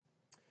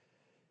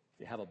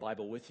you have a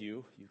Bible with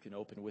you, you can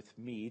open with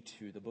me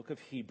to the book of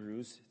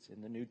Hebrews. It's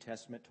in the New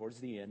Testament towards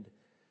the end.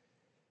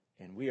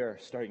 And we are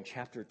starting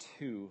chapter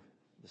 2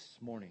 this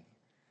morning,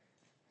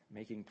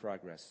 making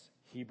progress.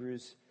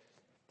 Hebrews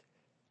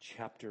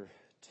chapter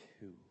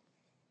 2.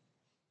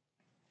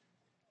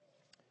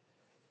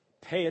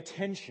 Pay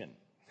attention.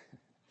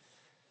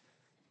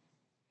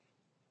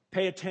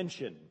 Pay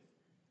attention.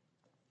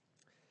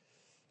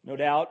 No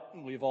doubt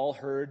we've all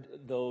heard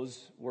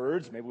those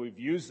words. Maybe we've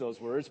used those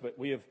words, but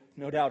we have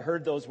no doubt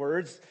heard those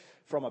words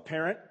from a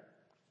parent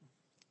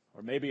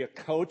or maybe a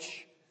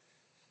coach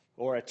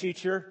or a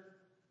teacher.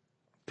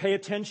 Pay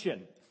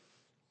attention.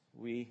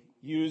 We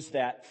use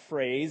that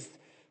phrase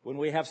when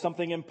we have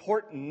something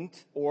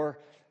important or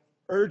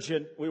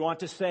urgent we want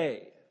to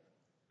say.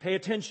 Pay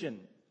attention.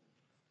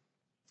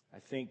 I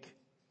think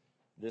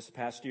this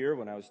past year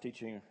when I was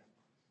teaching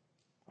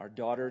our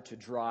daughter to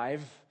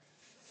drive,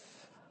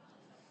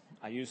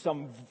 I used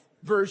some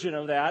version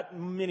of that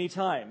many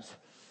times.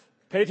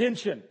 Pay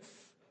attention,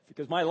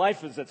 because my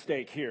life is at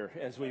stake here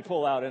as we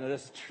pull out into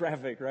this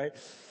traffic, right?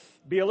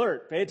 Be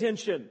alert. Pay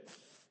attention.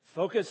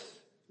 Focus.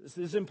 This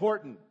is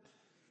important.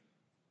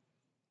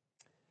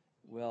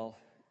 Well,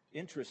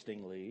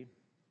 interestingly,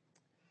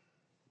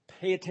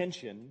 pay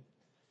attention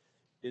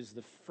is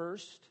the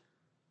first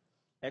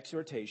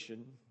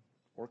exhortation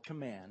or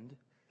command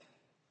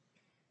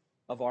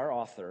of our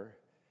author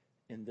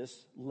in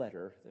this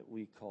letter that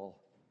we call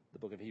the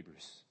book of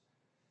Hebrews.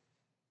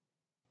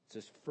 It's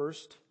his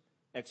first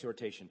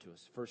exhortation to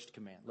us, first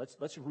command.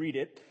 Let's read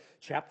it.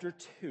 Chapter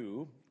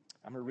 2,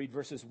 I'm going to read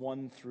verses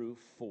 1 through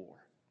 4.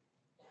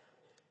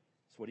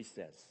 That's what he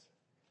says.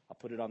 I'll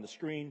put it on the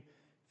screen.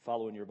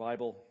 Follow in your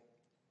Bible.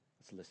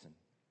 Let's listen.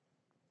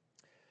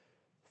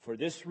 For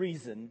this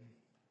reason,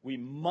 we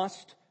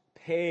must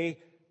pay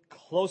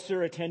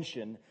closer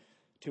attention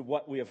to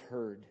what we have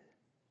heard,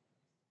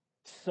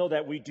 so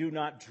that we do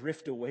not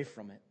drift away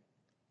from it.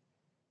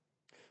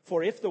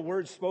 For if the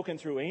word spoken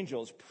through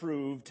angels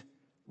proved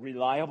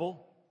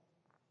reliable,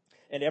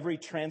 and every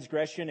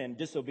transgression and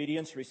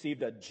disobedience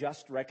received a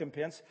just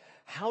recompense,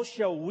 how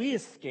shall we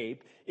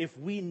escape if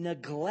we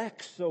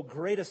neglect so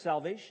great a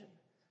salvation?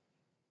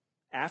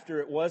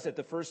 After it was at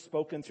the first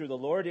spoken through the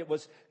Lord, it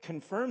was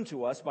confirmed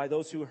to us by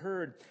those who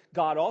heard,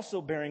 God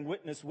also bearing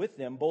witness with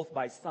them, both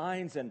by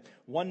signs and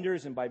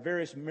wonders and by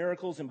various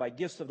miracles and by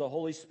gifts of the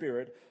Holy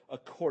Spirit,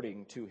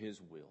 according to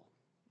his will.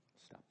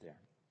 Stop there.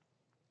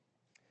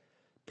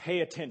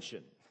 Pay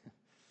attention.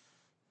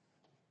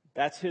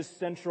 That's his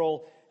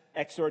central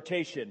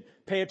exhortation.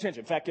 Pay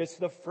attention. In fact, it's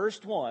the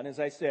first one, as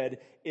I said,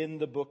 in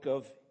the book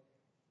of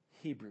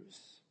Hebrews.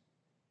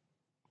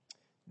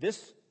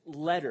 This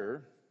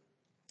letter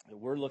that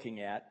we're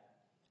looking at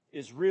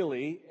is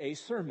really a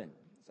sermon.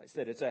 As I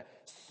said, it's a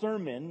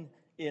sermon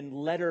in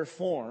letter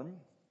form.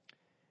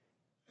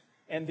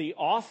 And the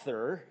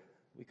author,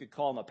 we could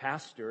call him a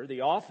pastor,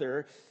 the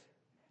author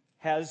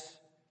has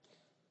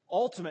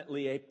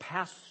ultimately a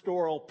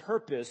pastoral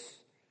purpose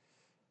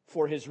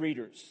for his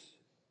readers.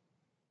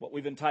 What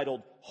we've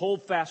entitled,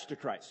 Hold Fast to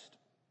Christ.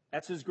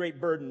 That's his great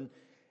burden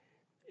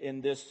in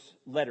this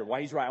letter.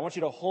 Why he's right. I want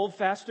you to hold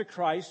fast to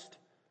Christ.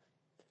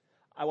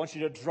 I want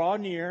you to draw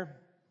near.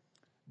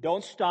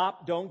 Don't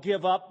stop. Don't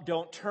give up.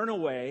 Don't turn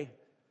away.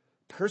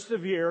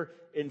 Persevere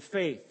in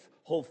faith.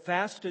 Hold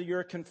fast to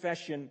your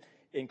confession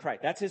in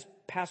Christ. That's his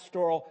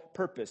pastoral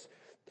purpose.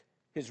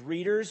 His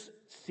readers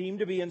seem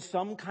to be in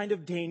some kind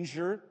of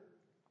danger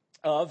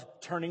of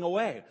turning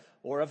away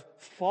or of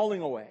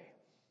falling away.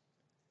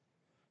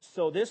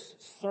 So this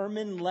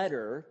sermon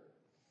letter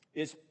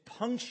is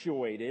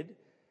punctuated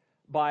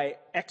by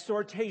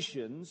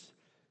exhortations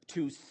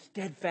to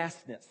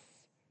steadfastness,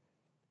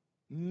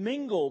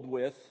 mingled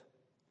with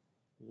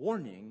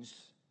warnings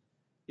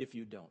if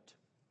you don't.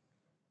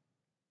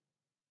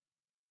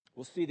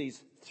 We'll see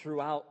these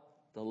throughout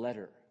the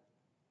letter.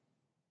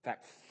 In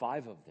fact,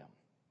 5 of them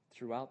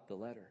throughout the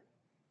letter.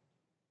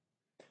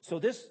 So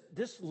this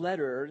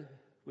letter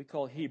we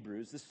call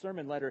Hebrews, this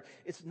sermon letter,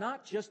 it's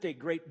not just a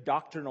great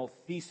doctrinal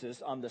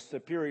thesis on the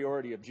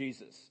superiority of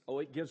Jesus. Oh,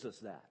 it gives us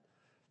that.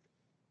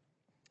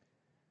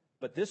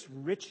 But this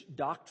rich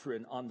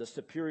doctrine on the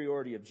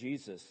superiority of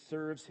Jesus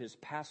serves his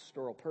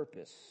pastoral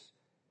purpose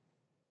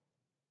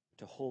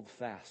to hold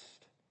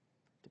fast,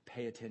 to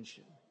pay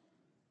attention,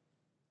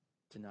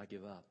 to not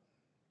give up.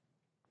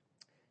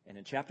 And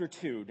in chapter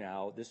 2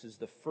 now, this is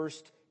the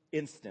first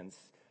instance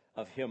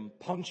of him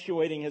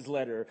punctuating his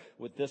letter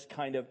with this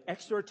kind of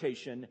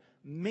exhortation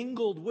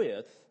mingled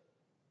with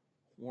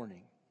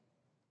warning.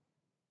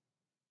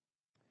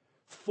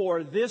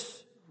 For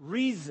this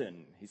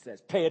reason, he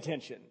says, pay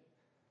attention.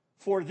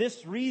 For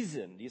this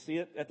reason, do you see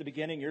it at the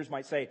beginning? Yours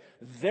might say,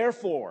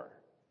 therefore,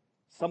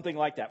 something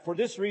like that. For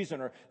this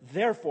reason, or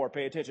therefore,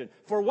 pay attention.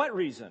 For what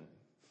reason?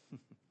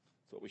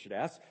 That's what we should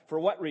ask. For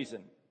what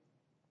reason?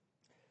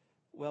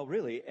 Well,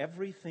 really,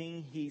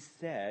 everything he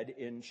said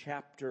in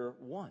chapter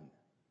 1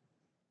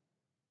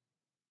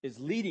 is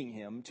leading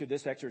him to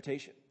this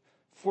exhortation.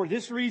 For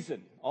this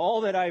reason,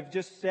 all that I've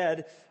just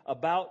said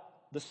about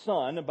the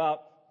Son,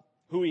 about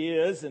who he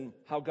is and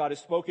how God has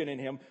spoken in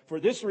him. For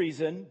this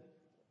reason,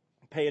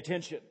 pay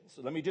attention.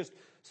 So let me just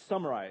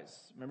summarize.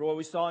 Remember what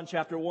we saw in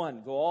chapter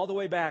 1. Go all the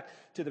way back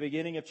to the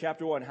beginning of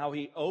chapter 1, how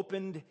he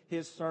opened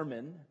his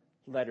sermon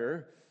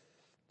letter.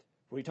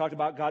 We talked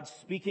about God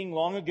speaking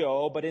long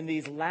ago, but in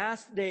these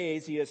last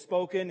days he has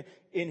spoken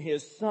in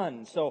his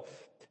Son. So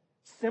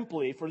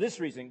simply, for this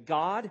reason,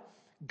 God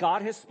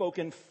has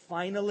spoken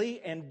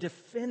finally and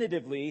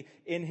definitively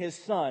in his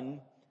Son.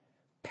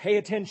 Pay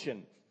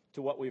attention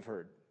to what we've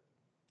heard.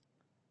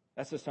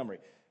 That's the summary.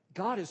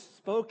 God has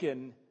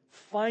spoken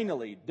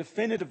finally,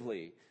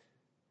 definitively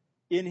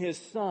in his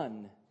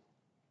Son.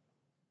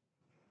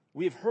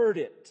 We've heard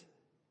it.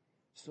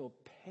 So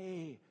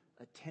pay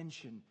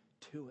attention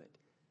to it.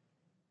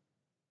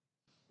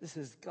 This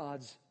is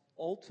God's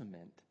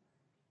ultimate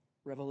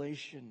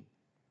revelation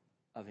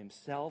of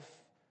himself,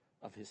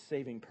 of his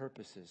saving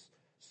purposes.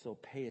 So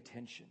pay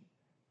attention.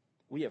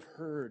 We have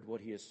heard what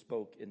he has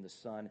spoke in the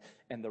Son.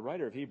 And the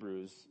writer of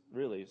Hebrews,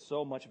 really,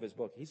 so much of his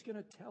book, he's going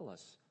to tell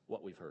us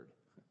what we've heard.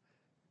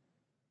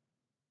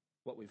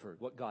 What we've heard,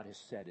 what God has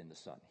said in the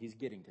Son. He's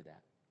getting to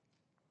that.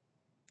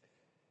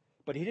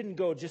 But he didn't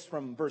go just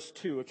from verse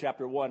 2 of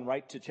chapter 1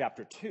 right to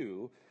chapter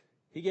 2.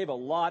 He gave a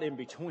lot in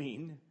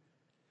between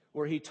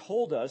where he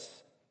told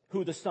us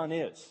who the Son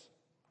is.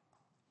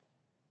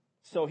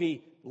 So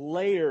he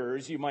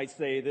layers, you might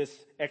say, this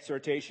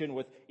exhortation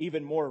with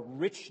even more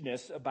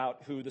richness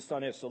about who the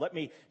Son is. So let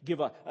me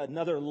give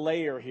another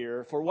layer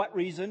here. For what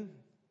reason?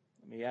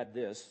 Let me add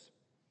this.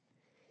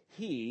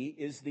 He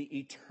is the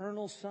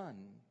eternal Son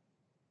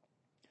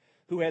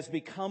who has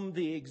become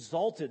the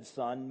exalted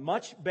Son,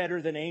 much better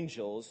than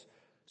angels.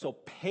 So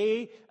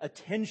pay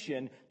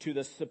attention to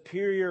the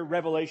superior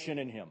revelation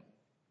in him.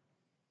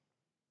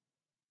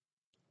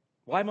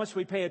 Why must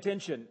we pay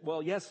attention?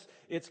 Well, yes,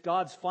 it's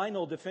God's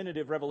final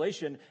definitive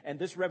revelation, and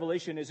this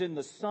revelation is in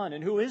the Son.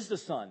 And who is the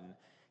Son?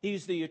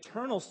 He's the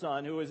eternal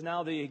Son who is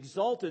now the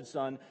exalted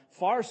Son,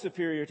 far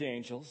superior to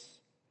angels.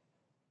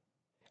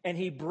 And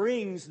he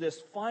brings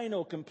this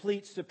final,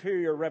 complete,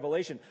 superior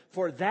revelation.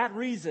 For that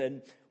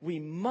reason, we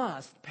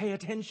must pay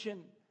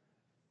attention.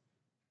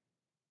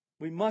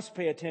 We must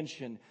pay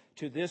attention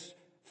to this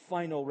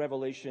final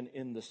revelation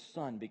in the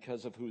Son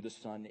because of who the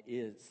Son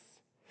is.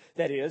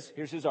 That is,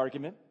 here's his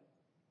argument.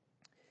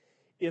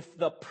 If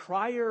the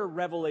prior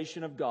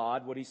revelation of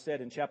God, what he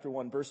said in chapter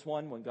 1, verse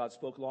 1, when God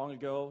spoke long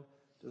ago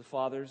to the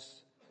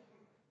fathers,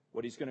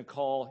 what he's going to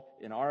call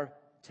in our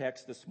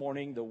text this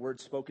morning, the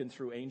word spoken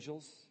through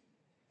angels,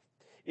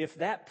 if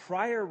that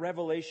prior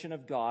revelation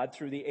of God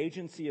through the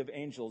agency of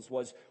angels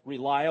was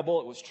reliable,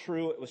 it was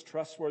true, it was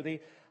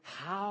trustworthy,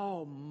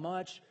 how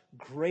much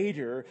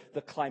greater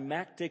the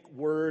climactic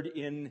word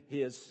in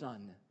his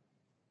Son.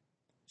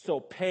 So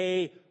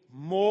pay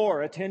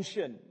more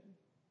attention,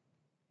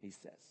 he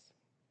says.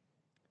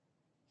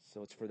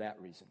 So it's for that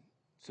reason.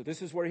 So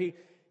this is where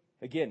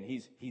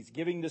he's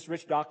giving this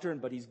rich doctrine,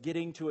 but he's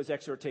getting to his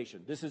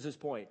exhortation. This is his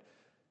point.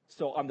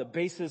 So on the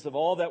basis of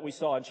all that we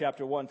saw in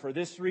chapter 1, for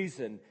this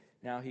reason,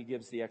 now he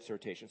gives the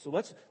exhortation. So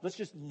let's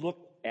just look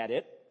at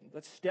it.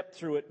 Let's step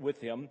through it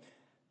with him.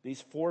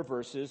 These 4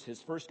 verses,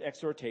 his first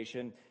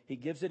exhortation, he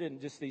gives it in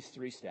just these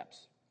 3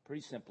 steps,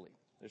 pretty simply.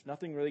 There's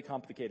nothing really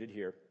complicated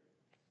here.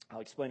 I'll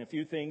explain a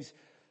few things,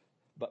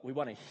 but we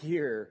want to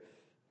hear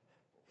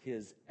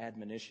his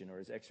admonition or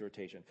his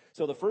exhortation.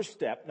 So the first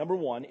step, number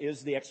 1,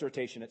 is the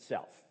exhortation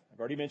itself. I've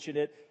already mentioned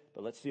it,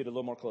 but let's see it a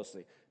little more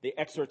closely. The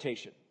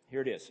exhortation.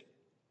 Here it is.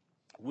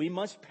 We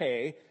must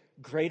pay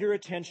greater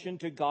attention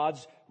to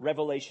God's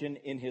revelation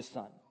in his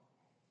Son.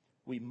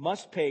 We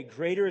must pay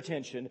greater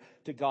attention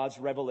to God's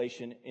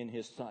revelation in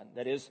his Son.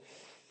 That is,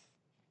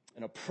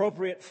 an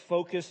appropriate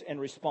focus and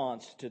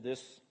response to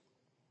this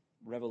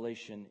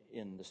revelation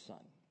in the Son.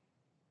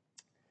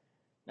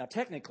 Now,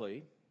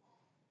 technically,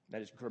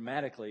 that is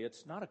grammatically,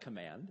 it's not a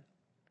command.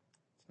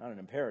 It's not an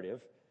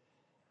imperative,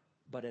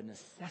 but a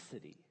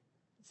necessity.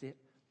 See it?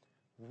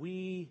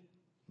 We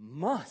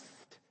must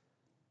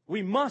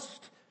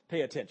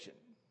pay attention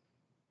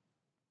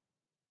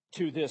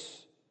to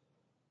this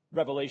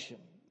revelation.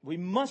 We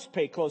must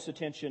pay close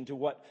attention to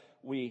what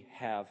we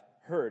have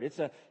heard. It's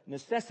a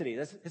necessity.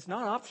 It's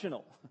not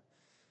optional.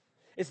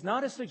 It's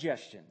not a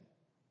suggestion.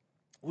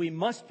 We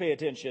must pay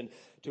attention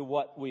to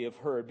what we have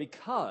heard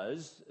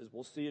because, as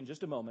we'll see in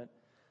just a moment,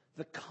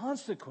 the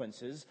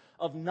consequences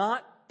of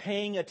not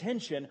paying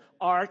attention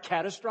are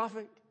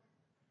catastrophic.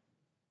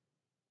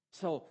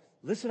 So,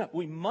 listen up.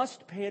 We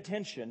must pay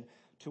attention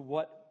to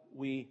what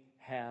we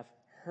have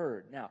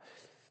heard. Now,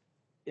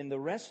 in the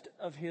rest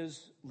of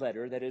his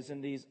letter, that is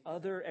in these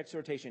other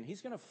exhortations,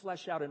 he's going to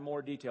flesh out in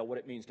more detail what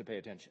it means to pay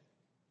attention.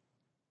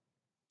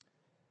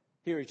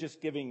 Here he's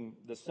just giving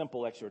the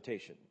simple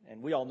exhortation,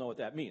 and we all know what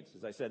that means,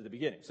 as I said at the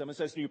beginning. Someone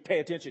says to you, pay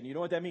attention. You know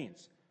what that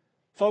means?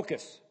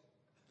 Focus.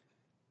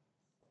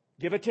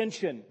 Give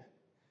attention.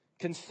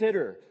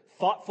 Consider.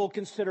 Thoughtful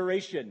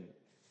consideration.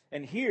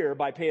 And here,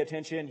 by pay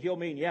attention, he'll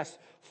mean, yes,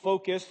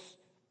 focus,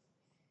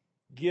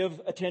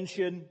 give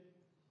attention,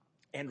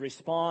 and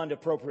respond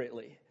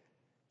appropriately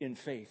in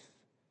faith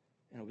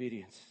and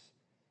obedience.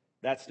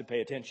 That's to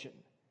pay attention.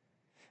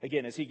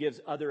 Again, as he gives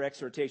other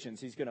exhortations,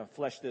 he's going to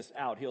flesh this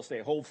out. He'll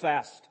say, hold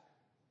fast.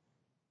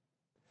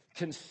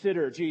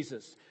 Consider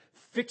Jesus.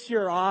 Fix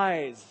your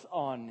eyes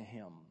on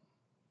him.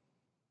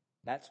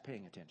 That's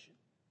paying attention.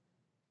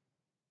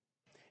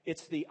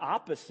 It's the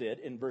opposite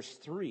in verse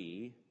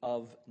 3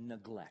 of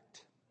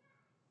neglect.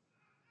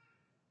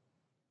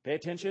 Pay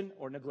attention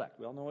or neglect.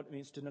 We all know what it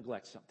means to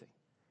neglect something.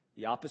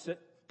 The opposite,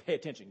 pay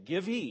attention.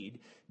 Give heed,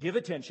 give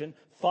attention,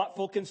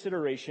 thoughtful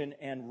consideration,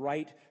 and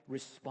right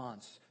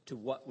response to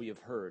what we have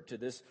heard, to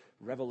this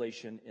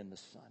revelation in the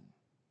Son.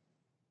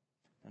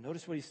 Now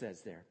notice what he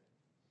says there.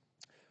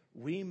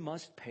 We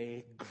must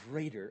pay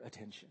greater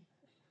attention.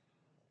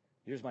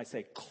 Here's my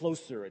say,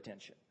 closer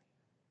attention.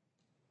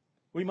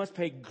 We must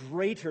pay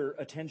greater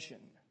attention.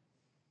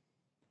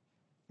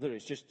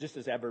 Literally, it's just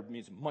as adverb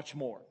means much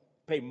more.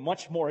 Pay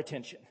much more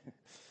attention.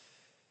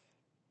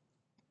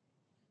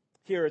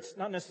 Here, it's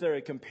not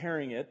necessarily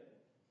comparing it,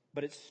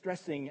 but it's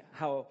stressing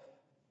how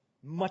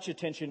much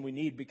attention we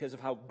need because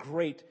of how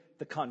great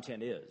the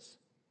content is.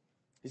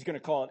 He's going to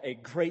call it a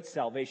great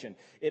salvation.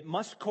 It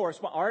must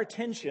correspond, our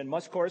attention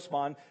must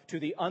correspond to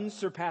the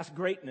unsurpassed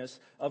greatness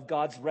of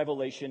God's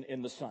revelation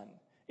in the Son.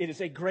 It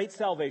is a great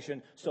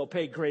salvation, so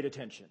pay great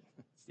attention.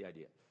 That's the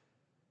idea.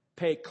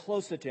 Pay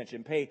close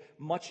attention, pay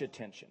much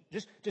attention.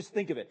 Just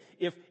think of it.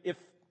 If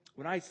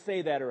when I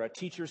say that, or a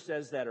teacher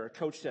says that, or a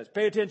coach says,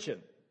 pay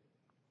attention,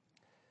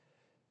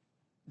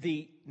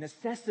 the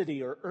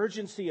necessity or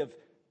urgency of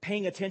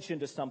paying attention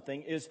to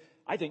something is,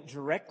 I think,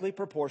 directly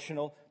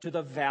proportional to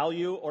the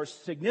value or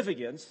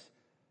significance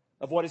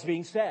of what is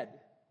being said.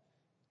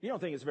 If you don't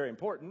think it's very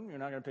important, you're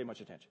not going to pay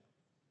much attention.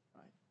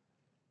 Right?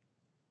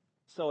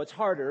 So it's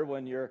harder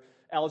when your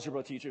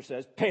algebra teacher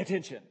says, pay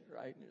attention,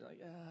 right? And you're like,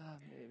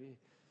 maybe,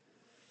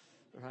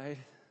 right?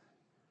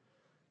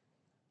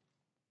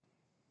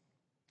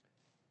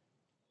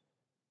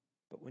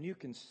 But when you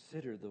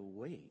consider the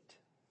weight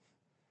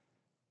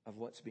of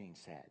what's being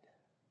said,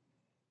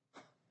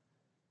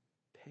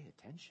 pay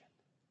attention.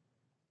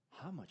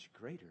 How much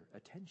greater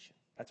attention?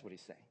 That's what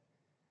he's saying.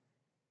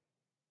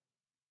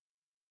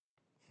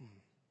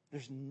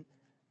 There's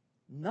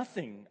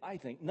nothing, I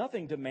think,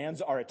 nothing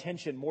demands our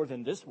attention more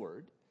than this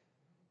word.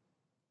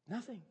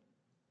 Nothing.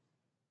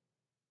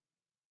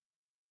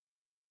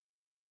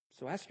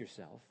 So ask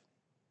yourself,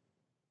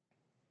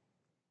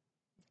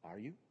 are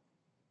you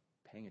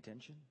paying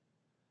attention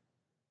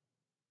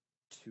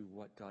to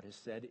what God has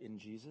said in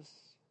Jesus?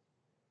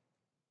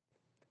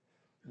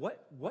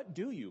 What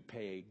do you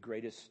pay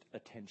greatest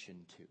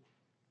attention to?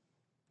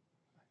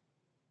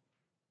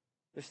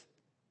 There's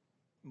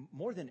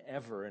more than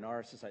ever in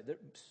our society, there are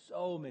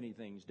so many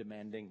things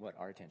demanding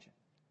our attention.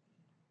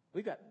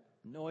 We've got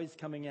noise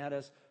coming at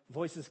us,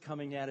 voices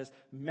coming at us,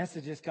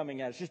 messages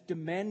coming at us, just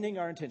demanding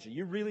our attention.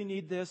 You really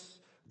need this.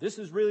 This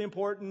is really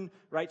important,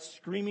 right?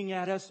 Screaming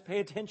at us. Pay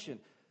attention.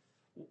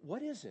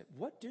 What is it?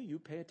 What do you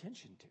pay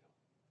attention to?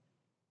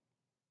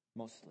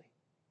 Mostly.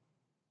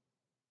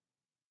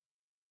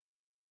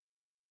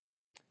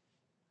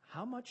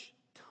 How much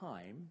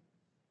time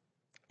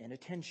and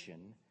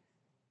attention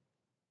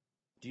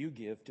do you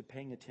give to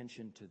paying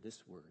attention to this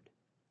word?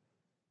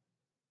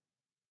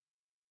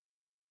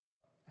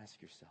 Ask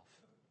yourself.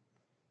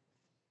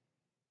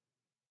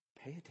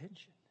 Pay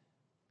attention.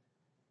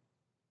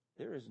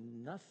 There is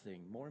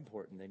nothing more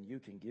important than you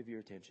can give your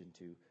attention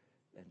to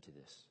than to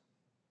this.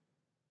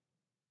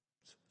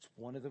 It's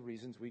one of the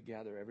reasons we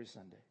gather every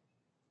Sunday.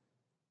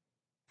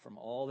 From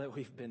all that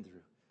we've been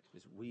through,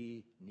 is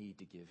we need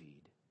to give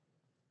heed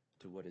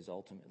to what is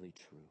ultimately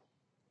true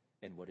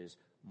and what is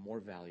more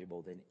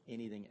valuable than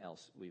anything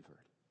else we've heard.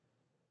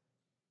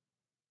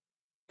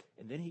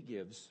 And then he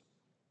gives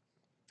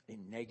a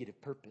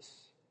negative purpose.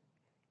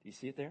 Do you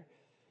see it there?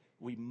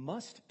 We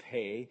must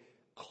pay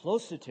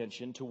close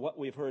attention to what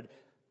we've heard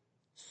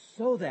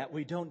so that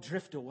we don't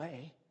drift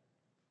away.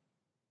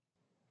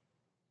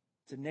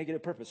 It's a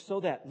negative purpose, so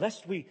that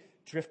lest we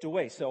drift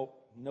away. So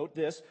note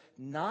this,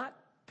 not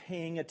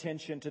paying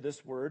attention to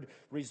this word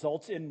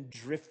results in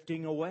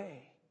drifting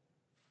away.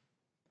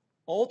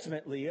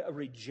 Ultimately, a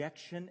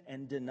rejection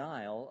and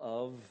denial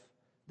of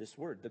this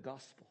word, the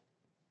gospel.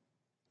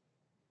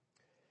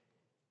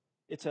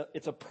 It's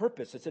a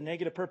purpose. It's a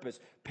negative purpose.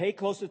 Pay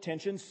close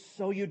attention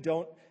so you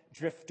don't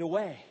drift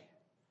away.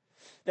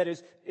 That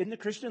is, in the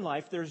Christian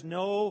life, there's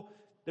no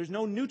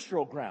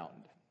neutral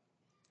ground.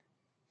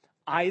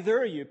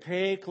 Either you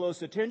pay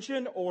close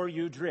attention or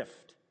you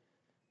drift.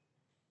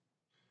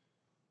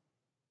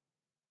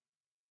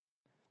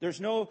 There's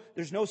no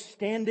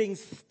standing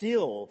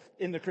still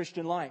in the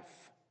Christian life.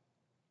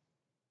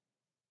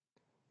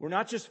 We're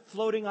not just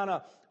floating on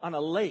a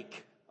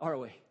lake, are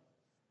we?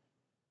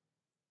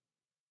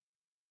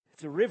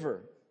 It's a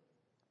river.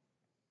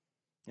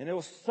 And it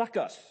will suck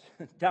us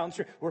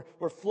downstream.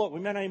 We're floating.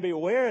 We may not even be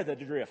aware of the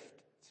drift.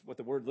 That's what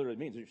the word literally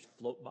means. We just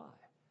float by.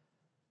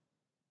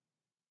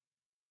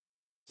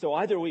 So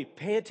either we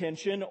pay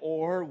attention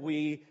or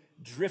we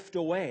drift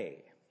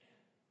away.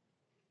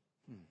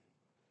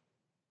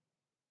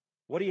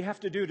 What do you have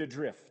to do to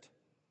drift?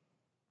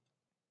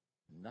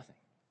 Nothing.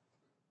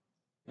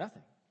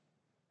 Nothing.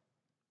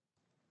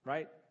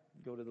 Right?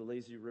 Go to the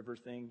lazy river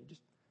thing. You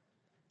just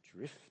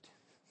drift.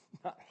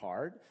 Not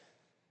hard.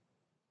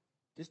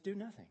 Just do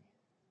nothing.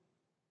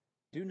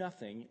 Do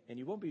nothing, and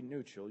you won't be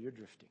neutral. You're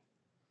drifting.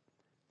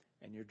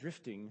 And you're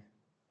drifting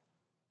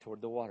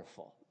toward the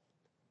waterfall,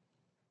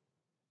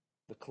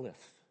 the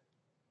cliff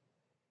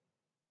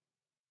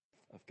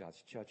of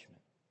God's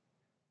judgment.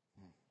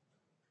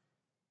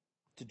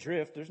 To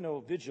drift, there's no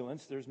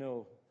vigilance, there's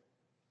no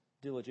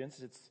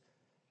diligence.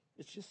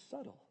 It's just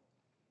subtle.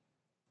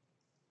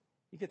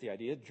 You get the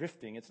idea.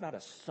 Drifting, it's not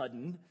a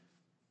sudden,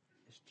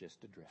 it's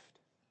just a drift.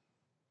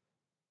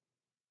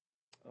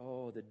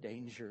 Oh, the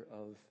danger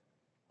of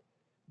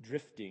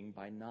drifting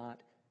by not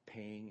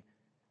paying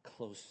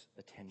close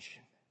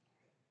attention.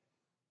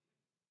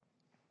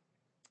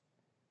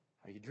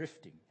 Are you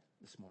drifting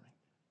this morning?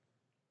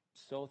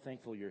 So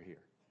thankful you're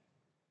here.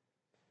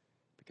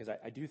 Because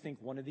I do think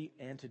one of the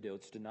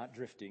antidotes to not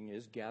drifting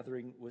is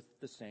gathering with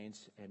the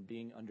saints and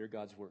being under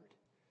God's word.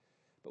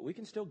 But we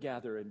can still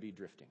gather and be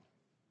drifting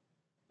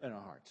in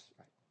our hearts,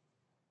 right?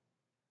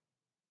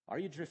 Are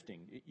you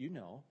drifting? You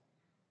know.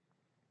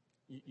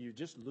 You're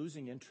just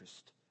losing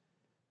interest.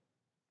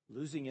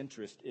 Losing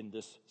interest in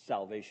this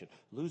salvation.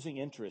 Losing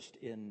interest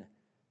in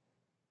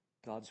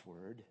God's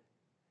word.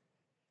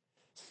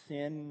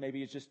 Sin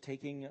maybe is just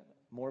taking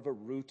more of a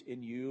root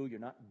in you. You're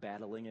not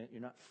battling it.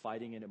 You're not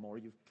fighting it anymore.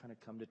 You've kind of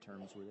come to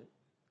terms with it.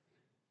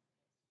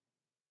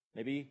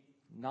 Maybe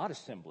not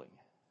assembling.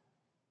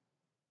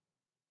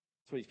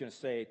 That's what he's going to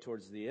say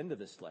towards the end of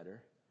this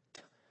letter.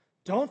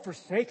 Don't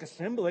forsake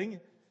assembling.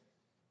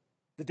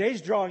 The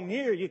day's drawing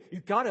near.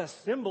 You've got to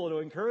assemble to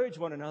encourage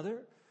one another,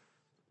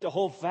 to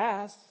hold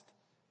fast.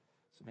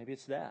 So maybe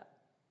it's that.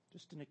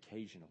 Just an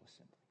occasional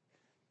assembly.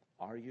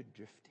 Are you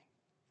drifting?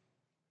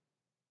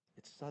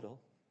 It's subtle.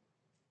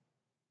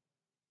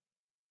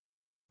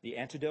 The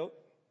antidote?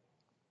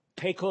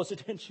 Pay close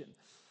attention,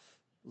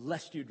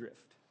 lest you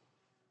drift.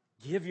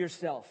 Give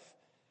yourself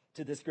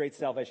to this great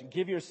salvation.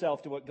 Give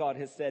yourself to what God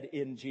has said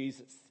in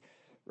Jesus,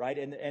 right?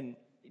 And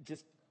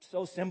just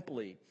so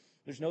simply,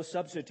 there's no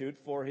substitute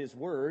for his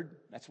word.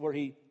 That's where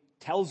he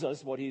tells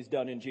us what he's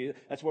done in Jesus.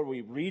 That's where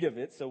we read of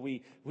it, so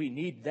we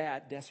need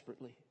that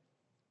desperately.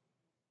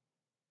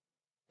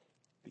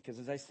 Because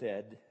as I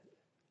said,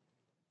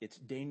 it's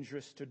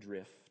dangerous to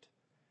drift.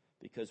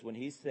 Because when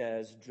he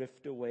says,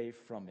 drift away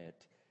from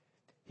it,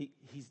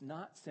 he's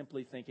not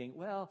simply thinking,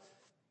 well,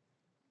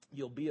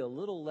 you'll be a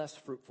little less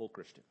fruitful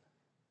Christian.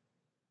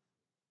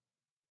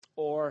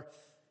 Or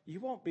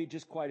you won't be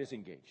just quite as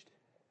engaged.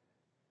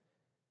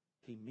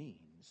 He means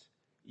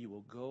you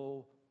will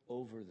go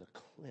over the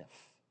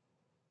cliff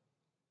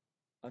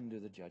under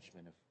the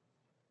judgment of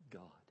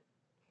God.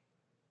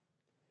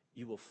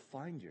 You will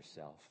find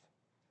yourself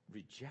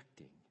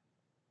rejecting,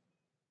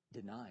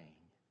 denying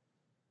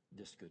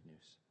this good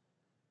news.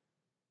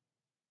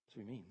 That's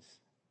what he means.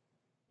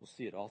 We'll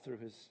see it all through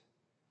his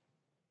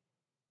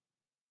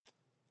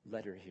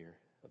letter here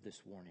of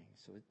this warning.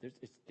 So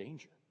it's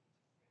danger.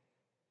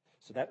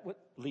 So that what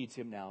leads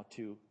him now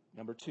to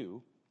number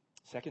 2,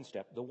 second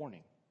step, the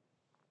warning.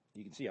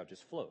 You can see how it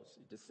just flows.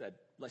 He just said,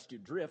 lest you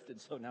drift, and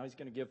so now he's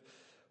going to give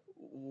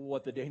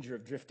what the danger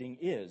of drifting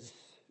is.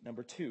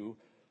 Number 2,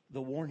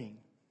 the warning.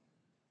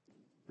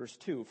 Verse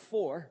 2,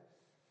 for,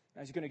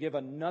 now he's going to give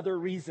another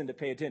reason to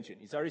pay attention.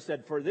 He's already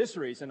said, for this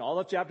reason, all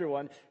of chapter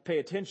 1, pay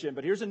attention.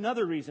 But here's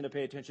another reason to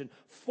pay attention.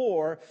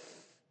 For,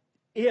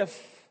 if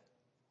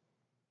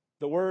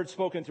the word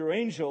spoken through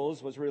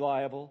angels was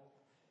reliable,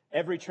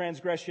 every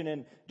transgression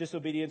and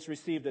disobedience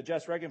received a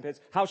just recompense,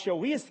 how shall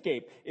we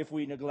escape if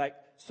we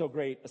neglect so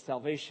great a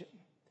salvation?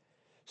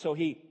 So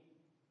he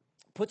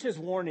puts his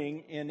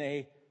warning in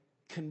a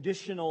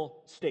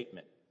conditional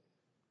statement.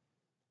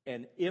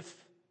 An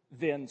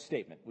if-then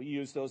statement. We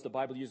use those, the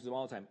Bible uses them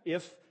all the time.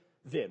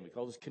 If-then. We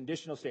call this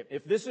conditional statement.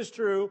 If this is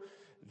true,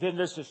 then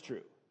this is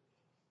true.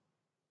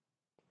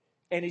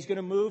 And he's going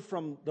to move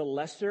from the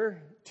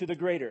lesser to the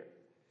greater.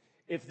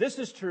 If this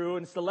is true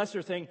and it's the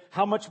lesser thing,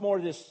 how much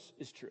more this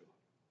is true?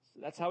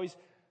 So that's how he's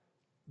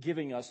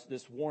giving us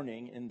this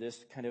warning in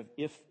this kind of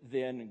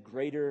if-then,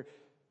 greater,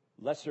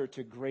 lesser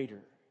to greater.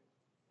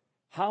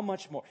 How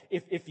much more?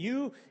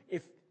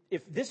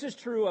 If this is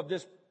true of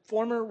this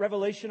former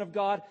revelation of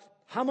God,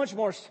 how much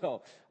more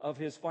so of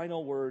his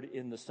final word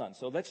in the Son?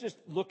 So let's just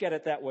look at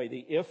it that way,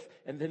 the if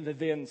and then the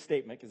then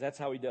statement, because that's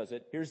how he does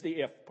it. Here's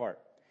the if part.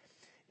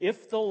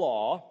 If the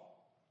law,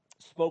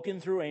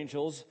 spoken through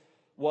angels,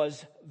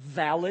 was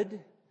valid,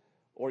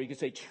 or you could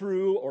say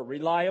true or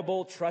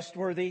reliable,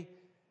 trustworthy,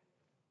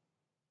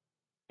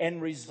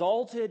 and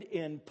resulted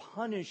in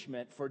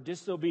punishment for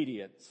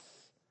disobedience,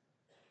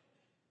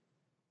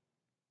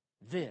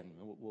 then,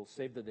 we'll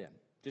save the then.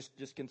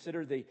 Just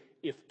consider the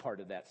if part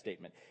of that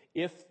statement.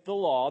 If the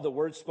law, the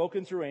word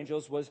spoken through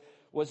angels, was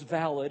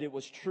valid, it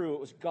was true, it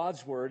was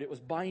God's word, it was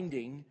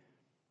binding,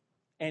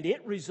 and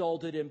it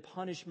resulted in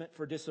punishment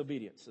for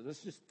disobedience. So let's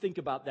just think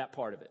about that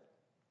part of it.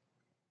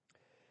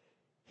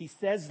 He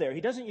says there,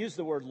 he doesn't use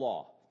the word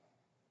law.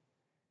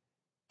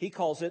 He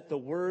calls it the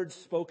word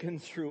spoken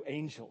through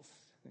angels.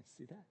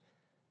 See that?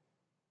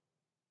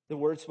 The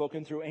word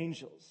spoken through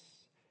angels.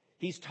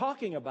 He's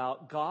talking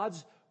about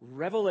God's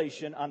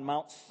revelation on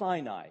Mount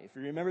Sinai. If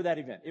you remember that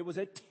event, it was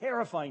a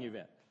terrifying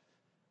event.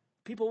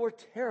 People were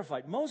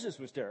terrified. Moses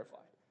was terrified.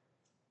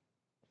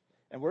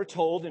 And we're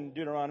told in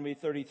Deuteronomy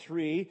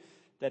 33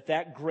 that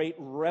that great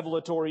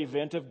revelatory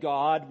event of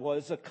God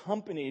was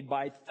accompanied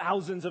by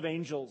thousands of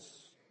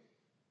angels.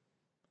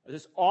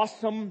 This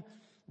awesome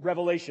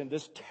revelation,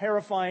 this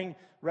terrifying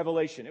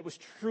revelation. It was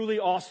truly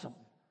awesome,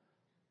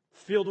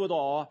 filled with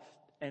awe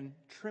and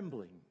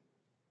trembling.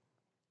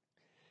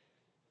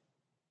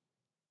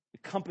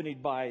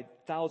 Accompanied by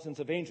thousands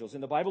of angels.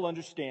 And the Bible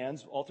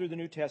understands all through the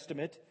New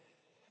Testament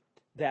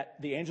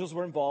that the angels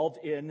were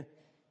involved in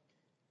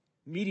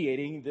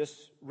mediating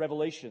this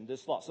revelation,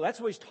 this law. So that's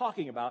what he's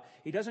talking about.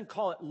 He doesn't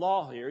call it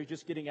law here. He's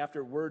just getting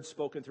after words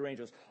spoken through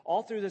angels.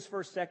 All through this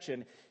first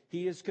section,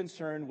 he is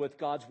concerned with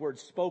God's word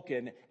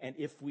spoken and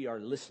if we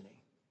are listening.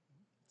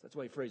 That's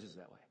why he phrases it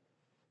that way.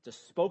 It's a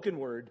spoken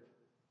word.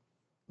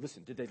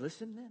 Listen. Did they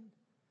listen then?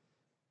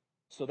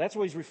 So that's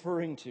what he's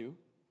referring to.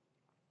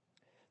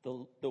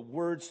 The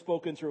word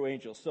spoken through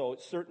angels. So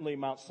it's certainly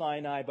Mount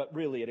Sinai, but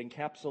really it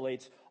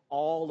encapsulates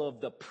all of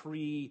the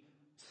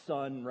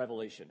pre-Son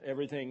revelation,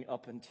 everything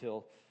up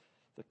until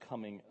the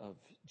coming of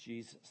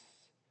Jesus.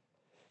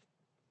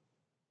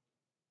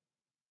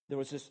 There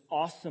was this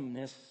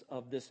awesomeness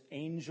of this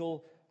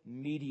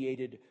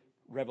angel-mediated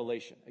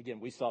revelation. Again,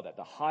 we saw that.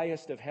 The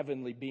highest of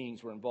heavenly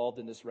beings were involved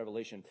in this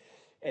revelation.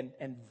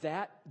 And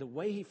that, the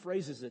way he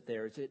phrases it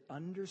there, is it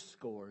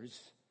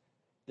underscores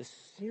the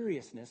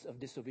seriousness of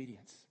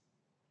disobedience.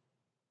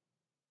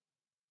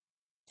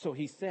 So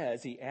he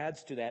says, he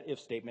adds to that if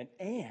statement,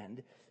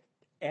 and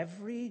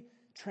every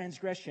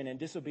transgression and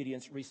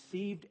disobedience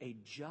received a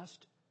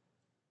just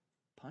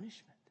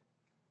punishment.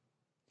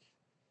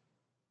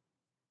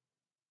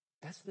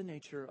 That's the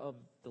nature of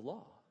the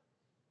law.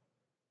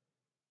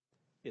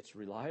 It's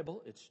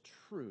reliable, it's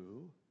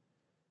true.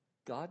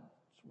 God's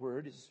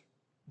word is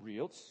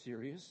real, it's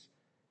serious.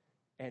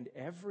 And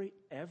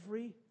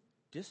every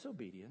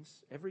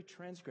disobedience, every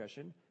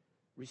transgression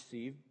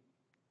received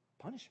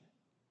punishment,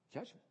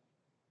 judgment.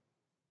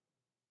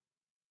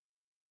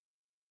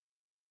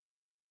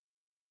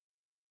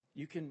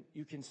 You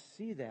can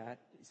see that.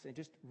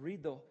 Just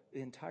read the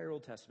entire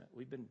Old Testament.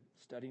 We've been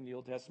studying the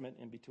Old Testament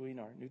in between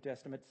our New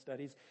Testament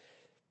studies.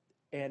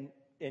 And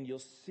you'll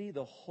see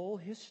the whole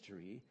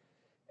history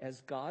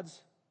as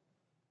God's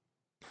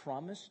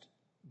promised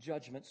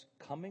judgments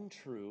coming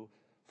true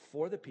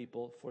for the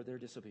people for their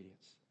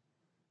disobedience.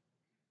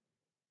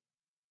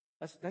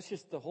 That's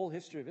just the whole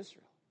history of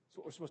Israel. That's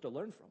what we're supposed to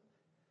learn from.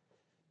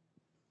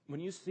 When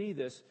you see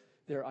this,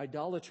 their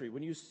idolatry,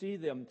 when you see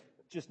them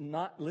just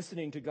not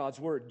listening to God's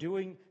word,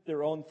 doing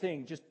their own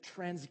thing, just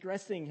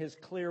transgressing his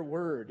clear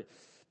word,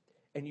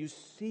 and you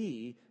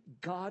see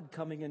God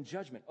coming in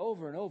judgment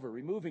over and over,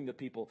 removing the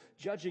people,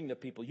 judging the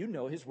people, you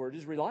know his word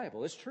is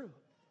reliable. It's true.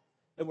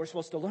 And we're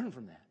supposed to learn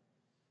from that.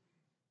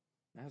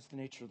 That's the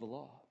nature of the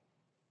law.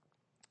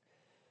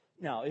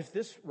 Now, if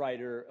this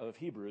writer of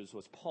Hebrews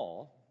was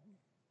Paul,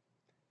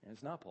 and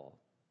it's not Paul,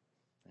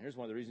 and here's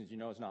one of the reasons you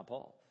know it's not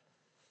Paul.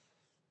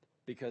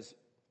 Because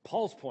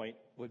Paul's point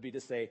would be to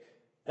say,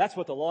 that's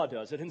what the law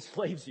does. It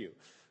enslaves you.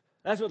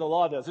 That's what the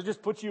law does. It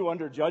just puts you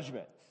under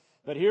judgment.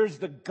 But here's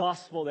the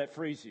gospel that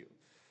frees you.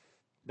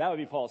 That would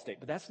be Paul's state.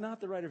 But that's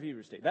not the writer of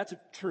Hebrews' state. That's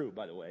true,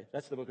 by the way.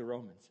 That's the book of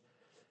Romans.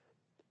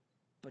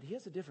 But he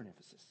has a different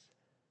emphasis.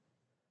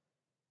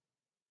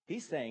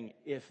 He's saying,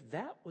 if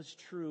that was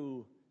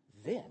true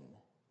then,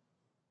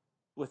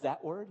 with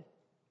that word,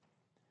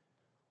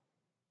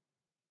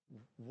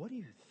 what do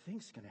you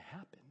think's going to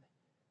happen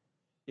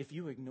if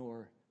you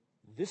ignore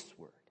this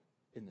word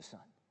in the Son?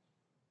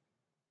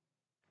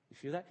 You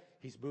feel that?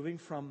 He's moving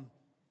from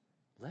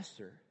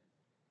lesser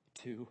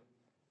to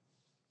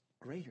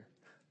greater.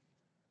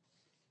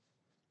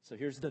 So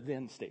here's the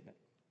then statement.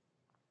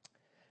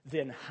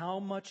 Then how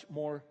much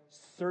more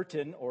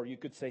certain, or you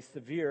could say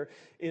severe,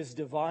 is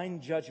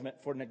divine judgment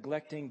for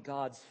neglecting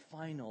God's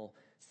final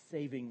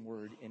saving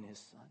word in his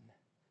Son?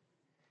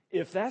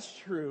 If that's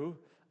true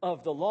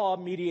of the law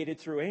mediated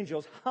through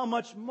angels, how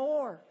much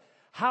more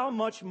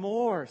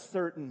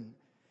certain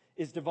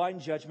is divine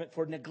judgment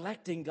for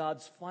neglecting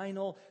God's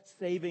final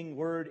saving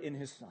word in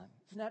his Son?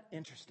 Isn't that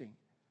interesting?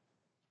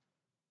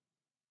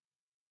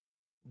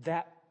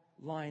 That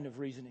line of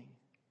reasoning.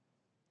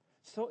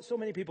 So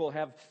many people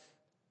have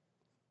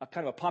a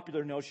kind of a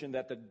popular notion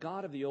that the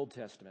God of the Old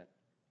Testament,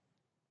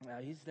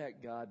 he's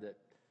that God that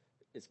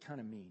is kind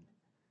of mean.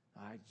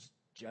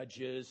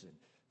 Judges and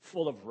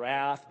full of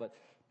wrath, but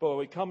when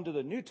we come to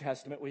the New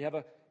Testament, we have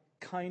a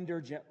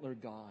kinder, gentler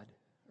God,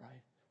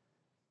 right?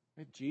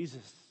 We have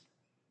Jesus,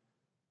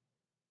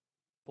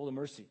 full of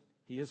mercy.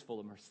 He is full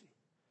of mercy.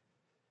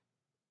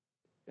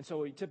 And so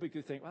we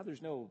typically think, well,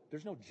 there's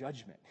no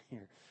judgment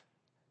here.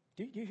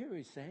 Do you hear what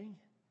he's saying?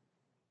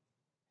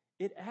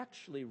 It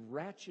actually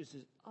ratchets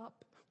it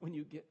up when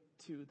you get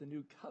to the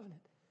new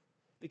covenant.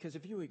 Because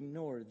if you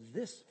ignore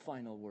this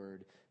final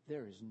word,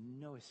 there is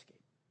no escape.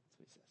 That's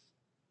what he says.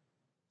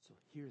 So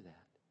hear that.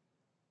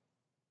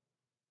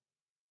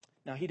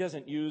 Now, he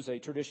doesn't use a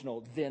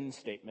traditional then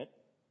statement.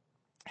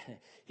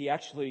 He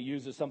actually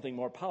uses something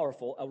more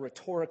powerful, a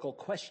rhetorical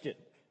question.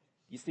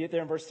 You see it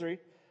there in verse 3?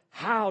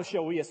 How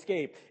shall we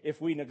escape if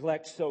we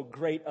neglect so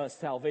great a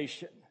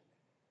salvation?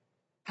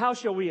 How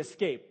shall we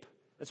escape?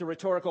 That's a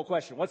rhetorical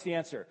question. What's the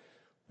answer?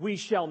 We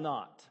shall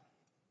not.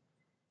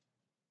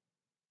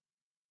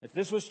 If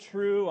this was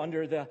true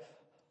under the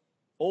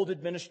old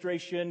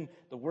administration,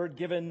 the word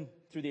given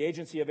through the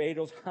agency of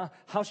angels,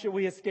 how shall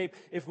we escape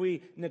if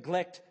we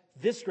neglect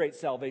this great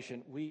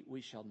salvation?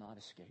 We shall not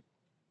escape.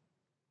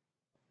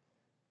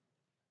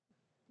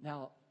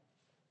 Now,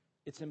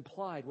 it's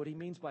implied what he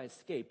means by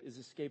escape is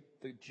escape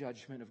the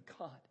judgment of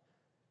God.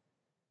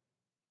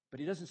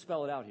 But he doesn't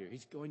spell it out here.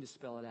 He's going to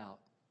spell it out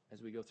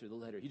as we go through the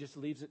letter. He just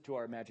leaves it to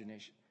our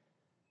imagination.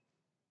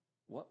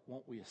 What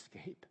won't we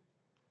escape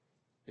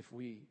if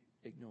we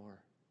ignore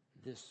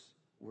this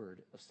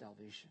word of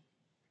salvation?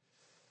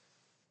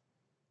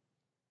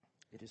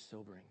 It is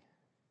sobering.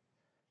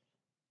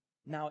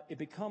 Now, it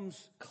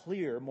becomes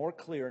clear, more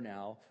clear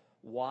now,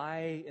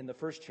 why in the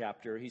first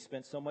chapter he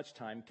spent so much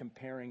time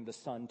comparing the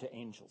Son to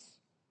angels.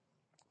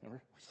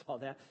 Remember? We saw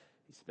that.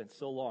 He spent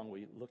so long.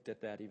 We looked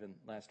at that even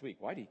last week.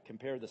 Why did he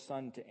compare the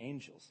Son to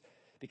angels?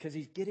 Because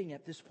he's getting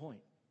at this point.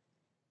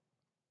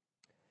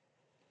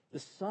 The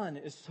Son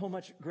is so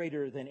much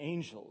greater than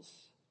angels.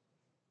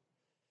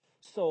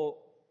 So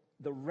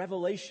the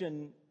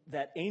revelation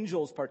that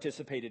angels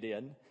participated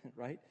in,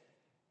 right?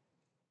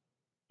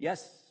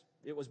 Yes,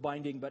 it was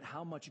binding, but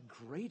how much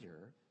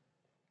greater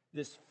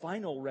this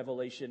final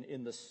revelation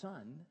in the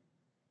Son,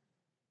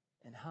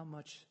 and how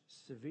much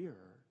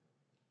severer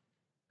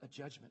a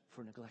judgment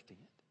for neglecting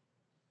it.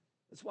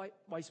 That's why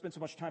he spent so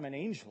much time on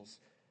angels.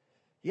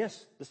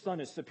 Yes, the Son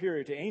is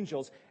superior to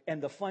angels,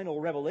 and the final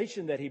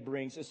revelation that he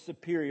brings is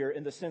superior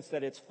in the sense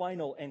that it's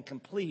final and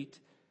complete.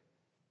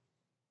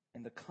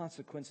 And the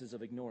consequences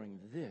of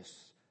ignoring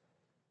this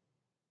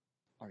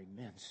are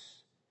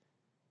immense.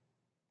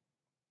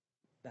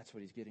 That's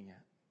what he's getting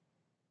at.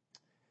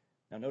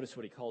 Now notice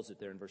what he calls it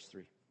there in verse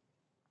 3.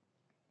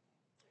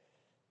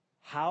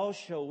 How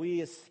shall we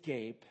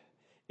escape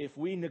if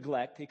we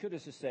neglect, he could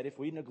have just said, if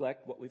we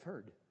neglect what we've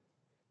heard.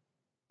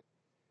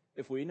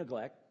 If we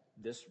neglect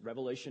this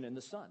revelation in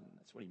the Son.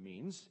 That's what he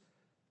means.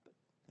 But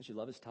don't you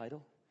love his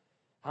title?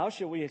 How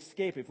shall we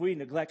escape if we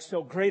neglect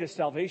so great a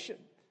salvation?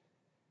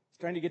 He's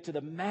trying to get to the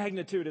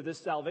magnitude of this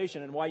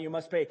salvation and why you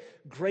must pay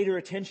greater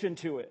attention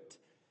to it.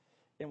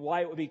 And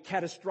why it would be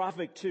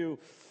catastrophic to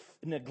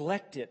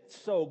neglect it.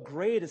 So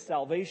great a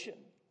salvation.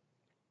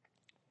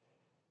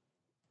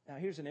 Now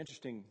here's an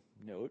interesting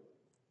note.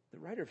 The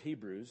writer of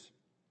Hebrews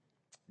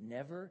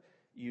never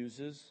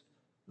uses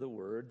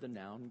the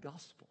noun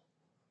gospel.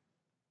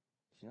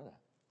 Did you know that?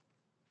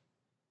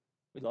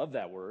 We love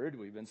that word.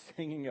 We've been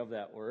singing of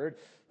that word.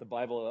 The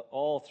Bible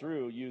all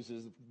through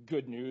uses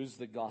good news,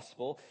 the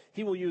gospel.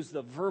 He will use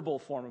the verbal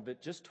form of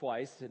it just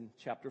twice. In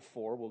chapter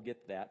 4, we'll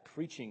get that,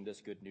 preaching this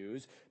good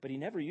news. But he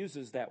never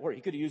uses that word.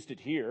 He could have used it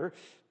here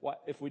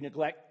if we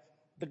neglect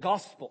the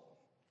gospel.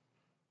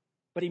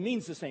 But he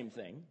means the same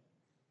thing.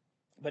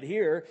 But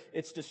here,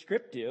 it's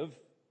descriptive.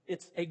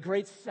 It's a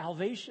great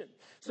salvation.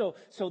 So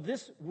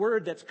this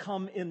word that's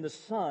come in the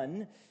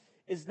Son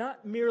is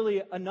not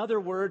merely another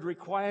word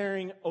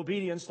requiring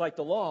obedience like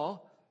the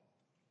law,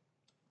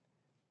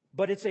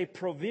 but it's a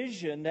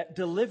provision that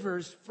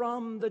delivers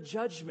from the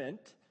judgment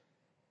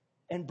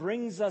and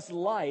brings us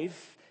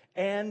life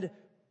and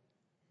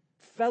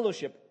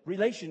fellowship,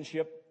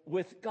 relationship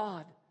with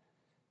God.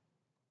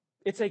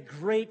 It's a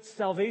great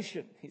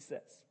salvation, he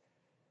says.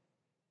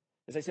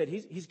 As I said,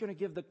 he's going to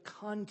give the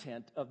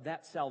content of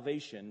that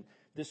salvation,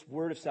 this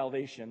word of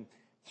salvation,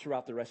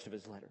 throughout the rest of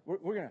his letter. We're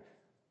going to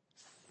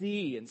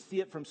see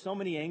it from so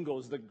many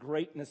angles, the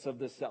greatness of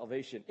this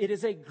salvation. It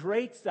is a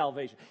great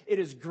salvation. It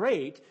is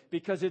great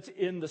because it's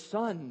in the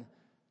Son.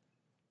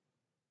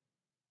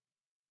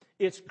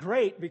 It's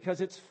great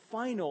because it's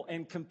final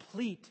and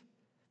complete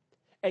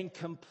and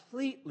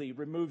completely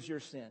removes your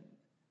sin.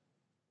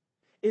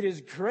 It is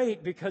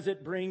great because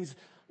it brings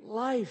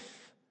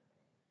life,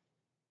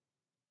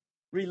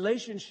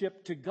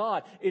 relationship to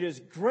God. It is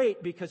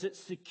great because it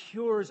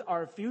secures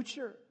our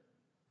future.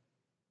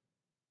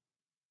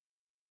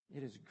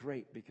 It is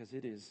great because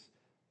it is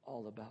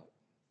all about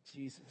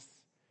Jesus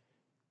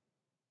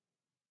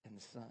and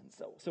the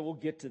Son. So we'll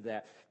get to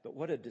that. But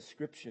what a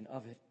description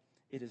of it.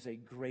 It is a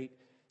great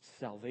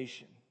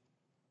salvation.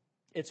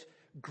 It's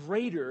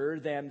greater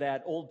than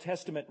that Old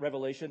Testament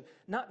revelation,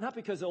 not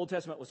because the Old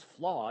Testament was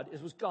flawed.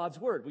 It was God's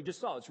word. We just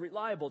saw it's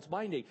reliable, it's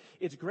binding.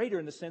 It's greater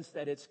in the sense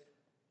that it's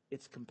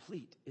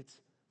complete,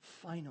 it's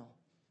final,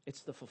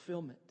 it's the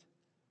fulfillment.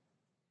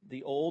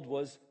 The old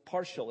was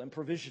partial and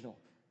provisional.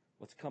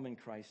 What's come in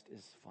Christ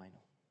is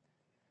final.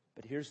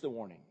 But here's the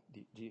warning.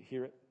 Do you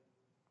hear it?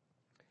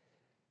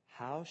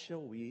 How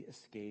shall we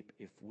escape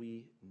if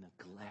we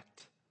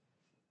neglect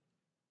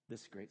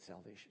this great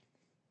salvation?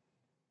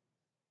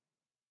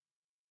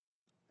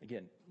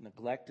 Again,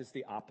 neglect is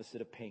the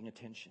opposite of paying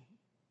attention.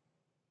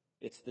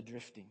 It's the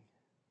drifting.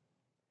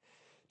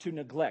 To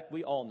neglect,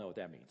 we all know what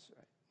that means,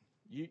 right?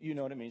 You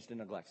know what it means to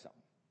neglect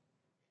something.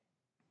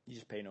 You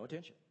just pay no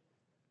attention.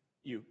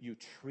 You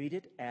treat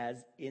it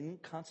as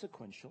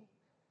inconsequential,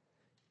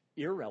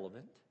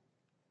 irrelevant,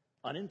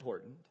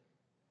 unimportant.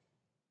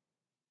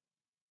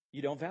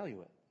 You don't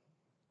value it.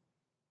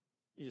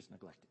 You just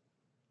neglect it.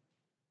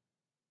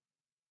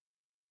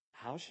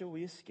 How shall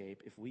we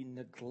escape if we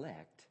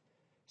neglect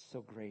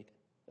so great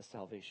a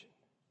salvation?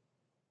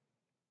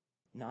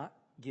 Not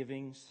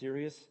giving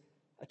serious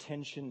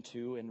attention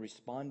to and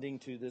responding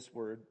to this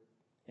word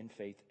in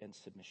faith and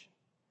submission.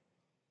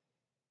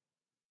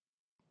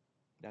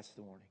 That's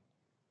the warning.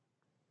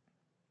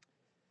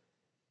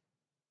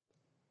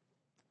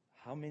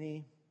 How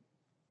many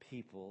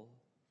people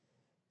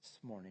this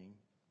morning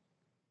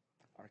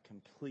are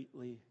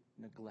completely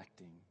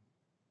neglecting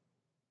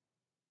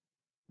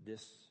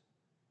this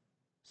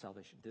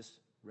salvation, this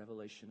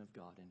revelation of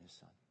God in His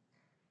Son?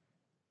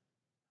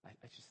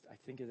 I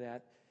think of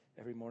that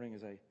every morning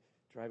as I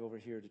drive over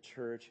here to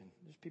church, and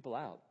there's people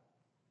out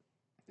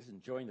just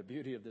enjoying the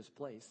beauty of this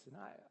place.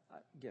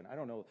 And I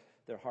don't know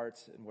their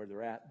hearts and where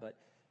they're at, but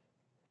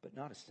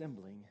not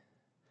assembling,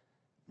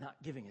 not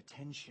giving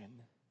attention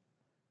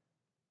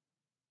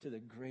to the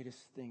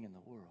greatest thing in the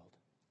world.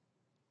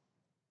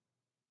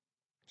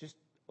 Just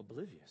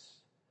oblivious.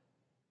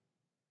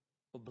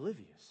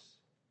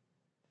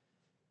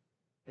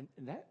 And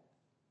that,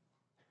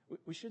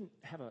 we shouldn't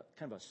have a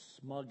kind of a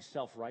smug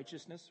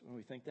self-righteousness when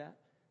we think that,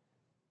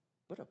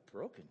 but a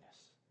brokenness.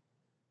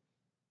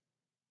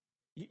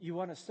 You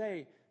want to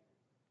say,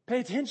 pay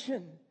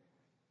attention.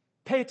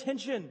 Pay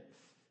attention.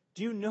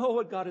 Do you know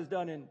what God has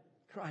done in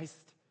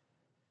Christ?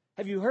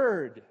 Have you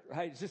heard?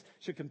 Right? It just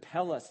should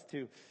compel us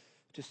to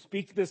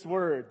speak this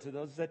word to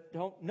those that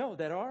don't know,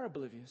 that are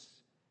oblivious.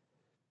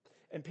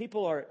 And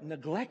people are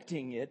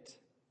neglecting it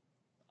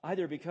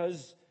either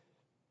because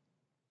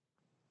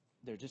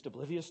they're just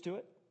oblivious to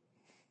it,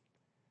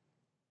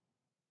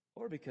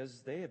 or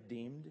because they have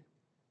deemed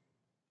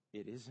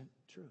it isn't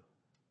true.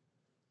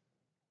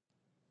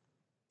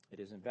 It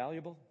isn't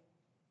valuable.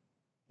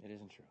 It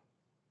isn't true.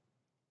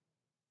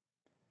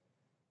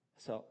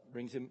 So,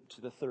 brings him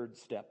to the third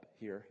step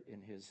here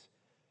in his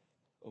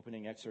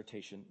opening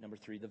exhortation. Number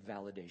 3, the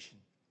validation.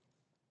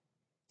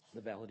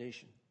 The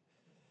validation.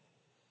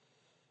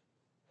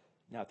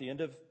 Now, at the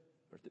end of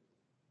the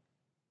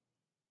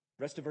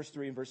rest of verse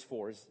 3 and verse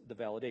 4 is the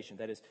validation.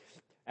 That is,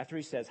 after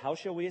he says, how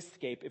shall we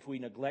escape if we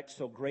neglect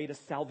so great a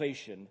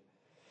salvation?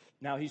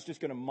 Now, he's just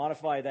going to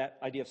modify that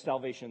idea of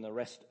salvation in the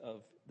rest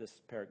of this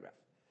paragraph.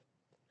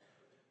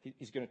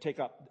 He's going to take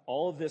up,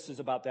 all of this is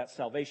about that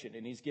salvation,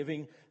 and he's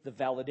giving the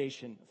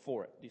validation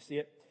for it. Do you see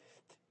it?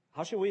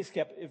 How shall we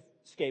escape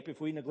if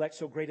we neglect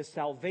so great a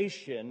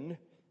salvation,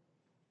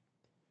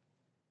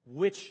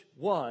 which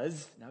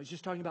was, now he's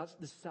just talking about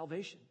this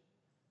salvation.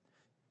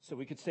 So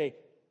we could say,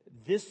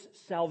 this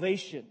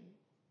salvation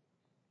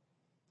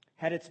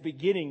had its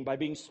beginning by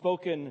being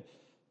spoken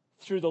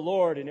through the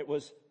Lord, and it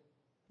was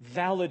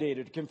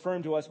validated,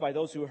 confirmed to us by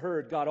those who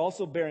heard, God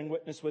also bearing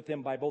witness with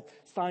him by both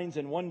signs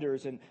and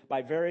wonders and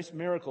by various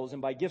miracles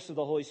and by gifts of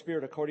the Holy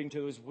Spirit according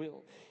to his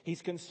will.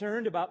 He's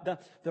concerned about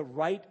the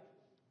right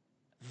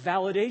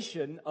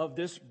validation of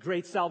this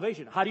great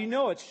salvation. How do you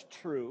know it's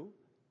true?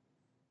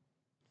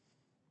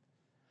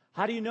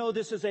 How do you know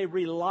this is a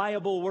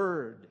reliable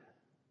word?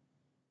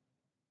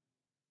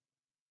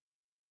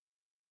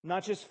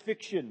 Not just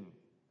fiction.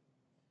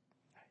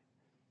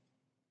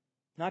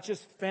 Not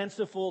just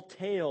fanciful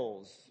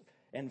tales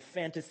and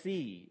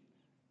fantasy.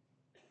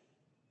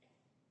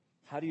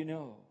 How do you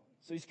know?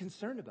 So he's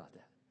concerned about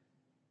that.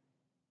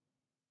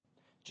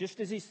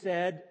 Just as he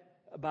said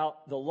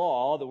about the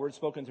law, the word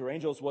spoken through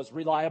angels was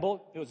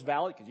reliable. It was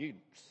valid because you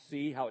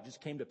see how it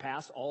just came to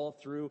pass all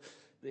through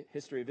the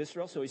history of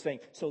Israel. So he's saying,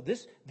 so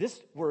this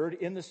word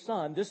in the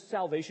Son, this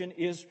salvation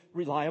is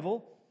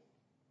reliable.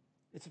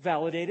 It's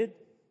validated.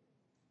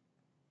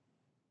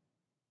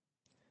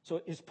 So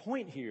his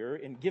point here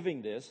in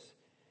giving this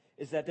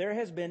is that there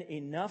has been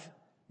enough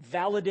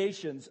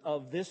validations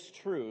of this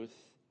truth,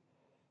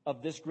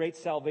 of this great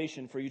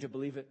salvation, for you to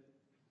believe it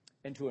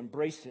and to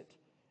embrace it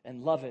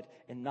and love it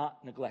and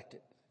not neglect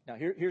it. Now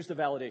here's the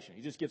validation.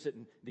 He just gives it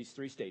in these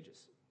 3 stages.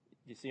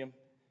 You see them?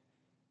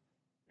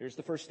 Here's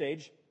the first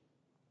stage.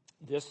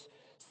 This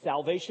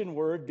salvation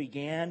word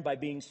began by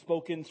being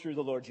spoken through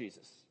the Lord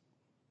Jesus.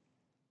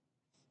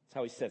 That's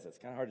how he says it. It's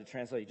kind of hard to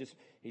translate.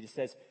 He just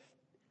says,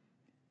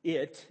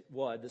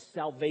 the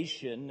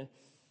salvation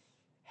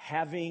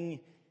having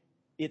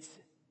its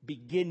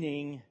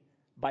beginning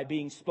by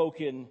being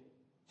spoken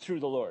through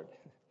the Lord.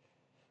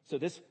 So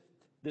this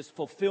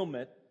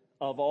fulfillment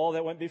of all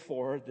that went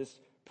before, this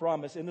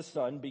promise in the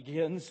Son,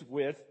 begins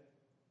with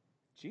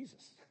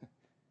Jesus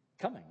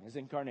coming, his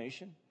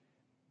incarnation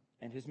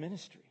and his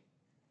ministry.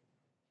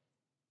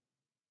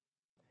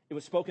 It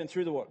was spoken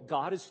through the Word.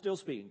 God is still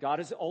speaking. God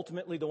is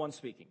ultimately the one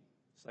speaking.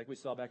 It's like we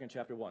saw back in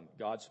chapter 1.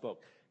 God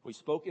spoke. We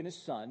spoke in his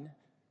Son.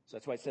 So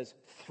that's why it says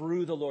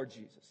through the Lord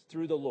Jesus.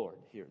 Through the Lord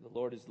here. The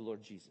Lord is the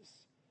Lord Jesus.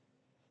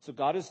 So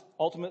God is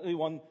ultimately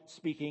one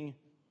speaking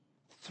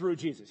through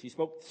Jesus. He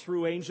spoke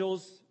through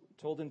angels,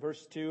 told in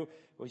verse 2.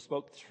 Well, he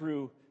spoke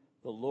through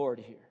the Lord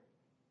here.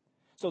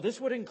 So this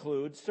would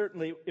include,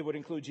 certainly it would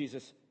include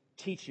Jesus'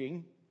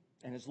 teaching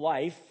and his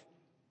life.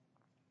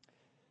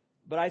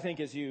 But I think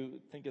as you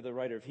think of the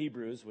writer of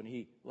Hebrews, when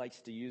he likes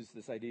to use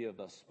this idea of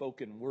a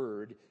spoken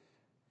word,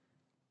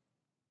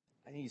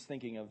 I think he's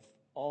thinking of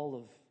all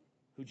of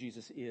who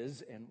Jesus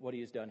is and what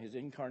he has done, his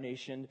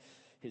incarnation,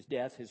 his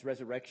death, his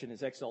resurrection,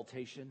 his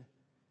exaltation,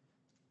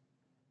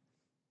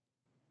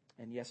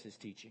 and yes, his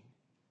teaching.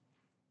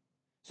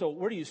 So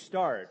where do you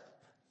start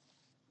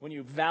when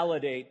you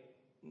validate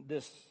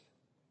this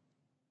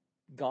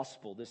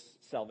gospel, this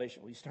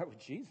salvation? Well, you start with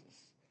Jesus.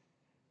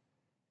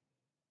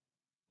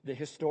 The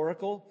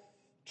historical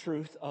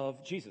truth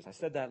of Jesus. I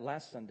said that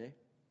last Sunday.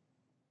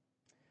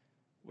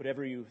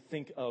 Whatever you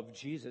think of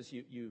Jesus,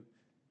 you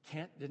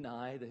can't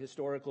deny the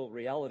historical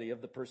reality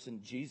of the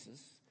person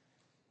Jesus.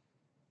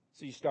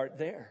 So you start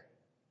there.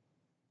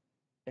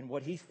 And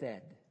what he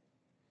said,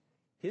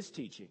 his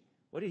teaching,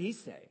 what did he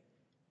say?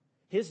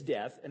 His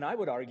death, and I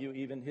would argue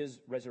even his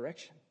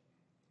resurrection.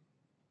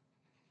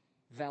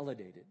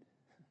 Validated.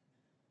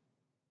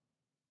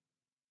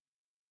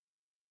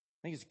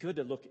 I think it's good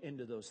to look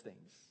into those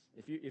things.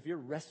 If you're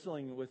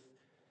wrestling with,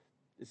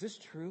 is this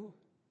true?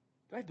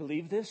 Do I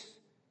believe this?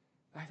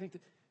 I think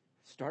that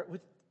start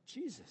with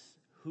Jesus.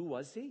 Who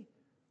was he?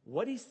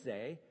 What did he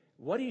say?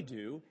 What did he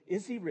do?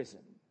 Is he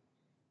risen?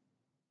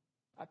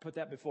 I put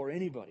that before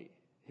anybody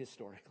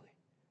historically.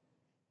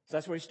 So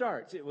that's where he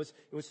starts. It was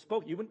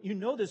spoken. You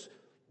know this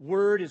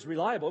word is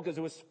reliable because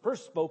it was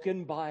first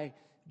spoken by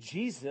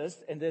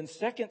Jesus, and then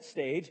second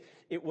stage,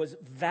 it was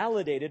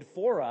validated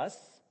for us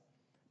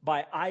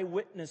by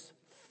eyewitness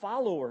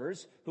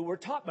followers who were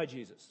taught by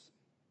Jesus.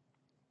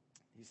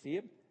 You see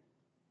it?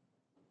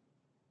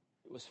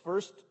 It was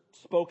first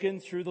spoken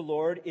through the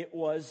Lord. It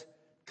was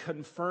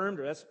confirmed,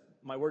 or that's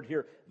my word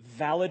here,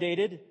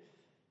 validated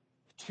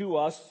to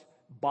us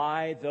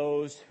by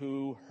those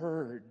who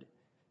heard.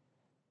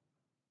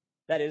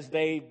 That is,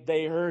 they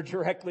heard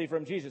directly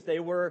from Jesus. They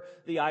were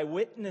the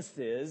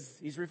eyewitnesses.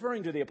 He's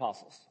referring to the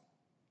apostles.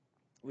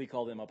 We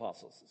call them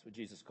apostles. That's what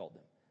Jesus called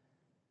them.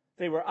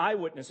 They were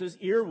eyewitnesses,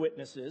 ear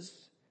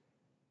witnesses,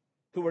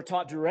 who were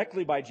taught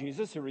directly by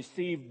Jesus, who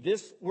received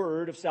this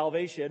word of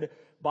salvation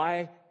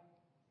by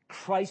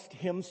Christ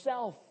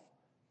himself.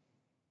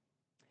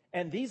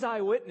 And these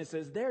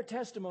eyewitnesses, their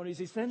testimony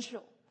is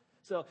essential.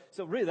 So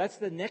really, that's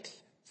the next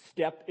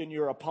step in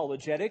your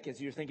apologetic as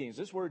you're thinking, is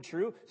this word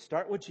true?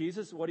 Start with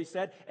Jesus, what he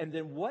said, and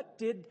then what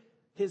did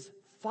his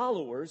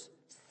followers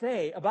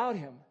say about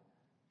him?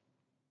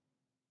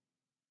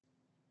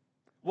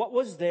 What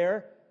was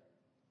their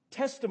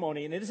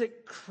testimony? And is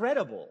it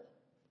credible?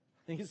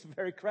 I think it's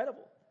very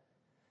credible.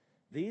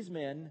 These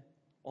men,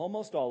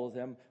 almost all of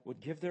them, would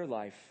give their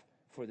life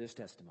for this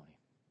testimony.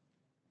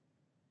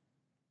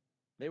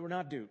 They were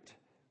not duped.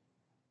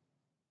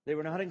 They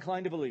were not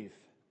inclined to believe.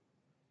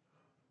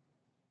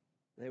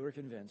 They were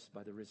convinced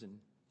by the risen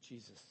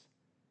Jesus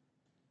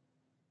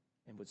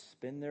and would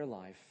spend their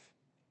life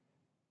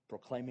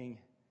proclaiming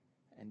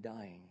and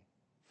dying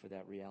for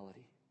that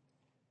reality.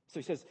 So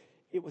he says,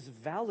 it was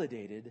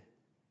validated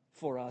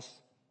for us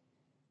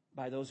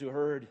by those who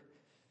heard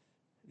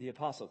the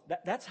apostles.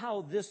 That's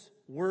how this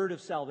word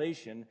of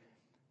salvation,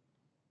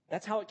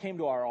 that's how it came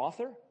to our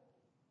author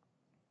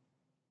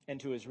and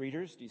to his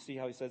readers. Do you see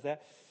how he says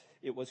that?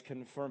 It was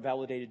confirmed,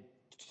 validated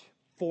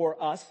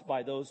for us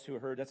by those who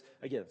heard.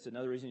 It's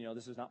another reason,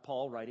 this is not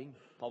Paul writing.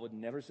 Paul would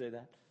never say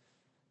that.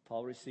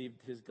 Paul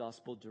received his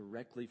gospel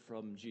directly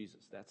from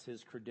Jesus. That's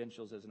his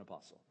credentials as an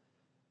apostle.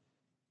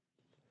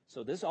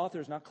 So this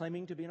author is not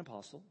claiming to be an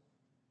apostle,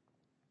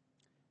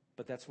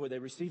 but that's where they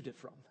received it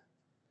from.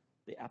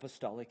 The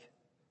apostolic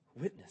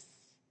witness.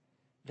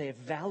 They have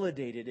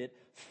validated it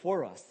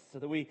for us so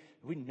that we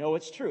know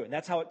it's true. And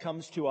that's how it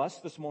comes to us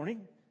this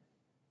morning.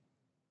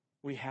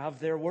 We have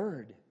their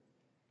word.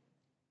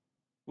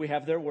 We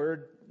have their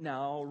word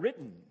now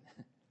written.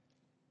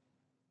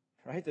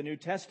 Right? The New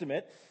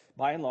Testament,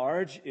 by and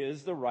large,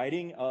 is the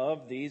writing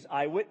of these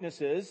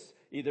eyewitnesses,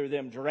 either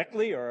them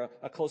directly or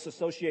a close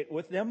associate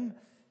with them,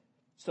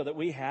 so that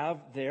we have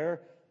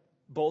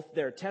both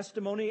their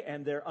testimony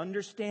and their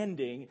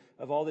understanding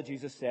of all that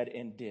Jesus said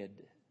and did.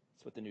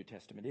 That's what the New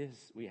Testament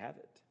is. We have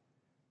it.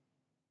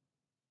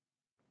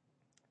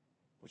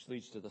 Which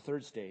leads to the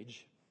third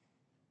stage.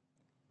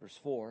 Verse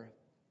 4.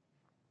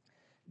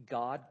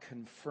 God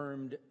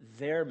confirmed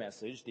their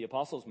message, the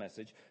apostles'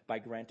 message, by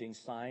granting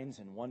signs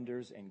and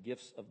wonders and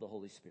gifts of the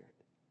Holy Spirit.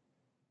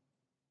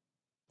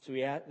 So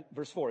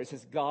verse 4, it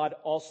says, God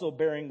also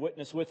bearing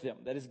witness with them.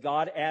 That is,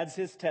 God adds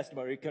his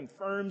testimony. He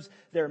confirms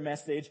their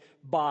message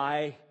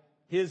by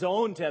his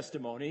own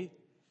testimony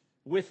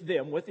with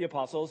them, with the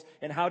apostles.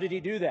 And how did he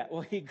do that?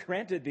 Well, he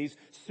granted these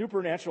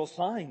supernatural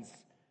signs.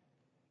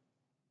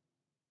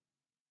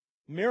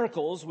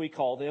 Miracles, we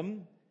call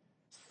them,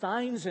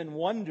 signs and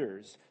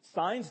wonders,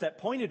 signs that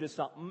pointed to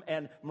something,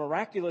 and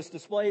miraculous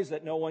displays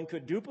that no one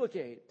could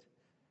duplicate.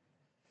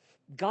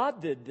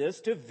 God did this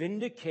to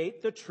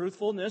vindicate the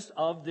truthfulness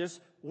of this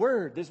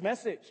word, this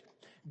message.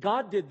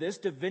 God did this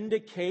to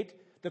vindicate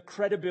the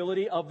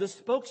credibility of the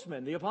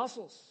spokesman, the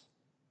apostles.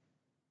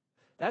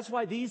 That's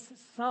why these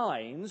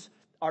signs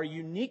are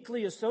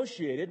uniquely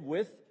associated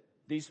with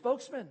these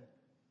spokesmen.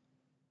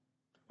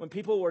 When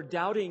people were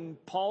doubting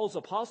Paul's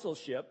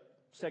apostleship,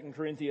 2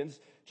 Corinthians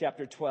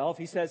chapter 12,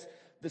 he says,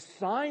 the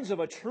signs of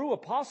a true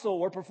apostle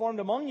were performed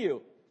among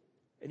you.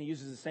 And he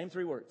uses the same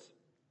three words: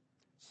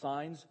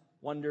 signs,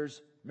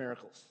 wonders,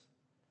 miracles.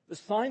 The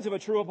signs of a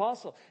true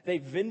apostle. They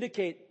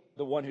vindicate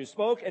the one who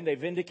spoke, and they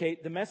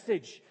vindicate the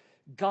message.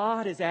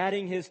 God is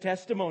adding his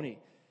testimony.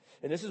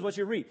 And this is what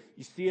you read.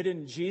 You see it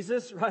in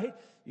Jesus, right?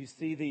 You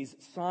see these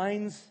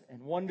signs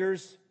and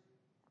wonders.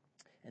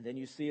 And then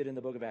you see it in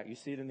the book of Acts. You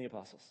see it in the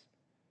apostles,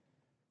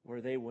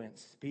 where they went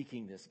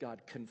speaking this,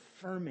 God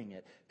confirming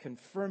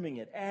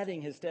it,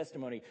 adding his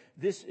testimony.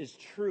 This is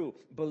true.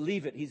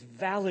 Believe it. He's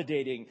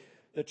validating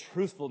the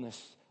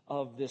truthfulness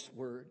of this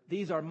word.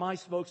 These are my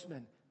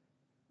spokesmen.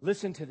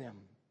 Listen to them.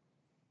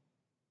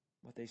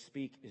 What they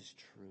speak is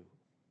true.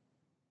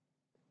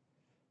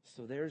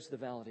 So there's the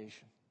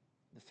validation,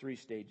 the three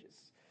stages.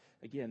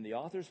 Again, the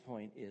author's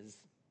point is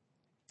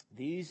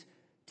these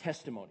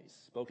testimonies,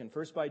 spoken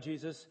first by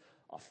Jesus,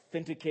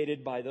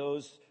 authenticated by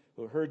those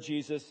who heard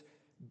Jesus,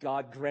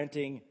 God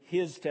granting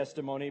his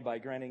testimony by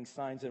granting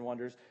signs and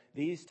wonders.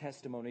 These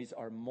testimonies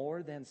are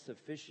more than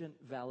sufficient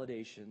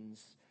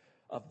validations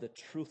of the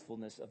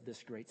truthfulness of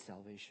this great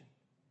salvation.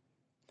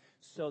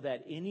 So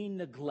that any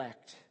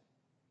neglect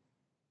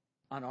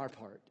on our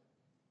part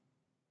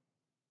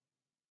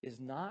is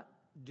not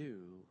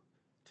due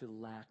to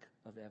lack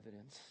of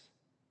evidence,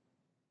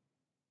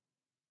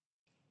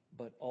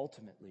 but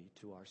ultimately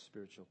to our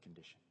spiritual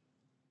condition.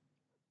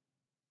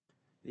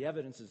 The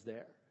evidence is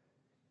there.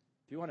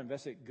 If you want to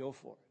investigate, go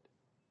for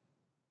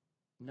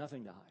it.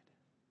 Nothing to hide.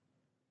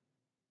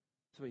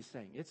 That's what he's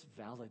saying. It's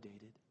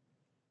validated.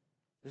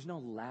 There's no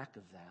lack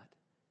of that.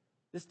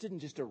 This didn't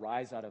just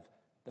arise out of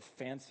the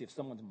fancy of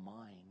someone's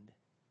mind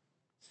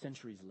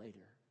centuries later.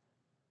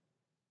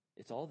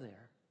 It's all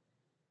there.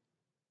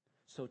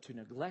 So to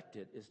neglect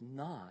it is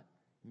not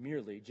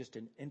merely just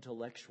an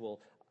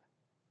intellectual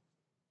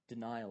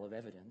denial of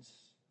evidence.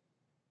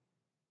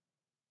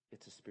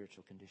 It's a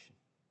spiritual condition.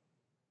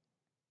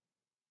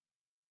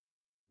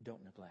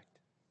 Don't neglect.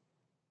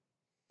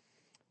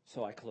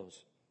 So I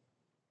close.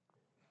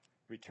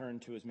 Return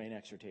to his main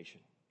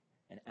exhortation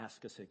and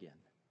ask us again.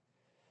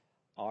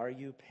 Are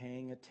you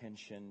paying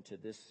attention to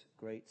this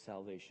great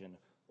salvation,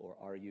 or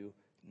are you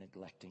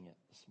neglecting it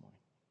this morning?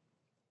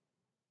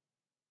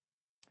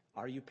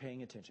 Are you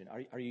paying attention?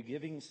 Are you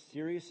giving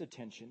serious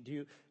attention?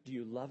 Do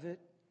you love it?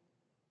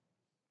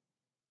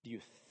 Do you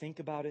think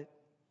about it?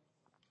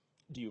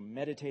 Do you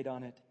meditate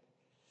on it?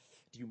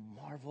 Do you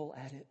marvel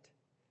at it?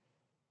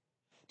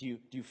 Do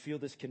you feel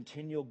this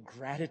continual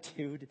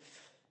gratitude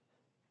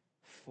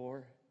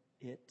for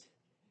it?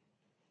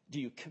 Do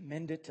you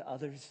commend it to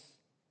others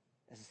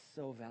as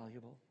so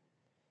valuable?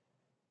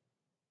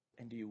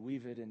 And do you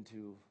weave it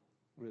into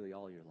really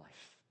all your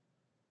life?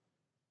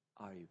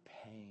 Are you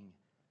paying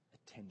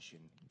attention,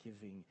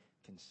 giving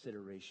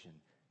consideration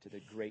to the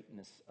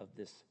greatness of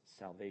this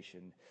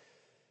salvation?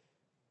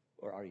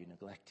 Or are you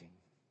neglecting?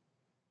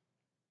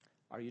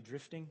 Are you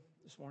drifting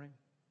this morning?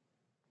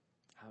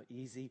 How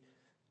easy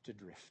to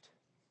drift.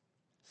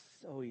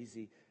 So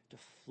easy to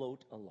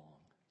float along.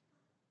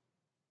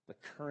 The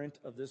current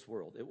of this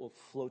world, it will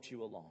float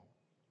you along.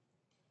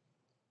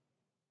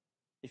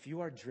 If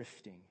you are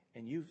drifting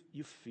and you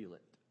feel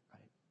it,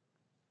 right?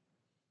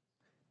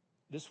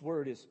 This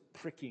word is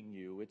pricking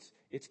you.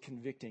 It's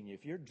convicting you.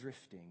 If you're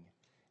drifting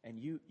and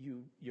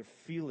you're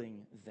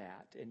feeling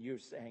that and you're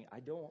saying,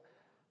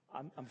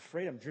 I'm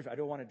afraid I'm drifting. I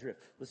don't want to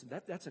drift. Listen,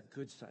 that's a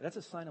good sign. That's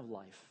a sign of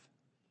life.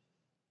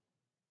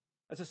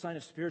 That's a sign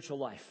of spiritual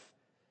life,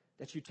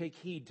 that you take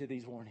heed to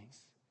these warnings.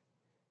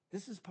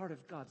 This is part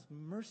of God's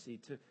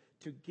mercy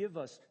to give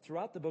us,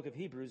 throughout the book of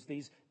Hebrews,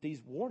 these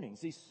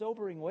warnings, these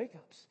sobering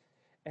wake-ups.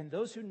 And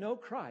those who know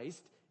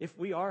Christ, if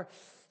we are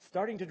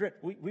starting to drift,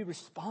 we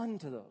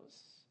respond to those.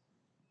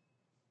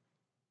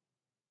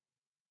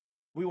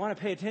 We want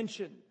to pay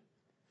attention,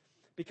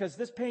 because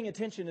this paying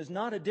attention is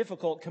not a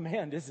difficult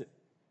command, is it?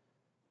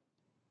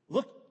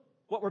 Look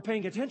what we're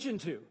paying attention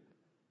to.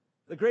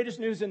 The greatest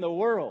news in the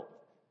world.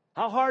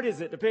 How hard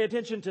is it to pay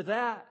attention to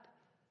that?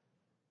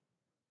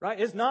 Right?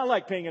 It's not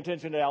like paying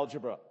attention to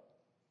algebra.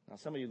 Now,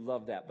 some of you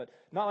love that, but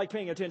not like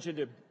paying attention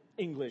to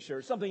English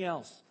or something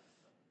else.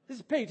 This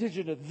is paying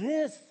attention to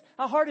this.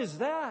 How hard is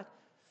that?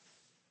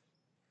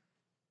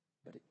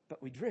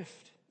 But we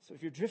drift. So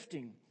if you're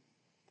drifting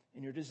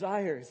in your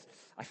desires,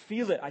 I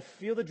feel it. I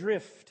feel the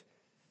drift.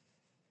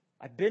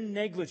 I've been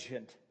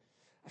negligent.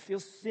 I feel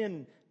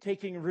sin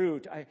taking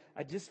root.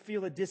 I just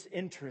feel a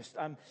disinterest.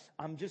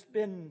 I'm just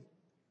been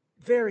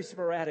very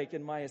sporadic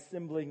in my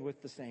assembling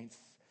with the saints.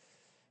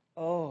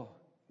 Oh,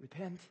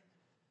 repent.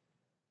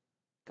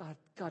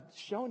 God's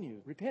shown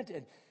you. Repent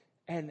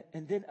and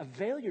then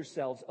avail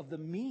yourselves of the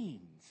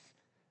means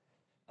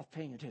of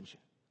paying attention.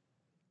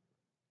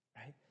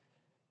 Right?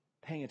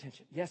 Paying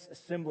attention. Yes,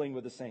 assembling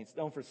with the saints.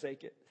 Don't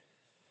forsake it.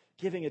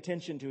 Giving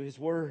attention to His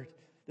Word.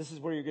 This is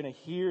where you're going to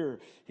hear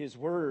His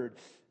Word.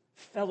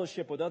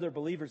 Fellowship with other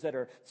believers that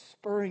are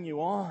spurring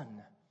you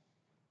on.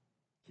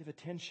 Give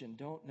attention.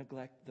 Don't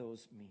neglect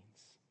those means.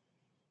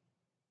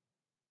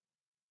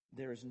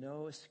 There is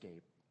no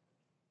escape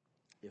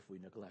if we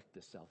neglect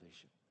this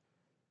salvation.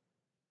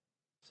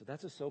 So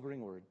that's a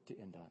sobering word to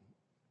end on.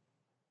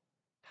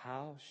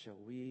 How shall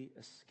we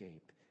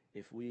escape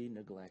if we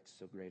neglect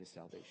so great a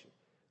salvation?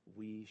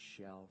 We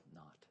shall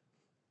not.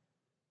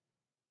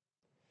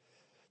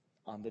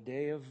 On the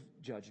day of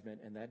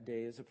judgment, and that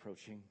day is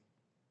approaching,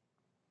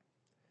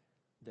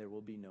 there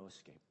will be no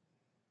escape.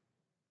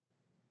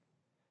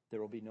 There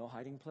will be no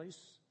hiding place.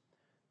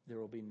 There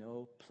will be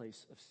no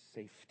place of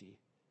safety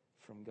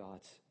from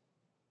God's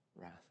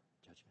wrath,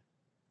 judgment.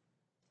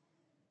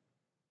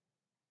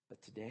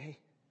 But today,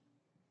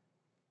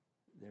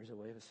 there's a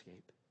way of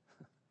escape.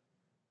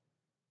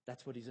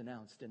 That's what He's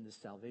announced in this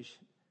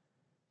salvation.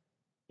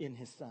 In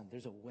His Son,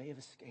 there's a way of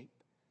escape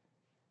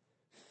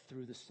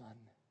through the Son.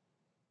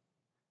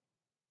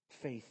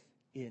 Faith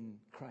in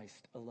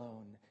Christ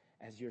alone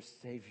as your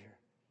Savior.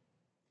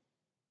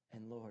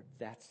 And Lord,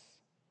 that's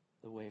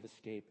the way of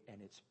escape,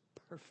 and it's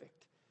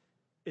perfect.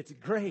 It's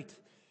great,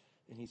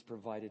 and He's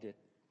provided it.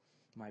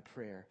 My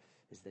prayer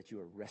is that you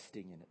are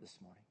resting in it this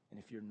morning. And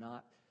if you're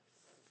not,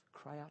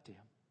 cry out to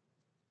Him.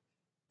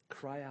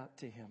 Cry out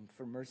to Him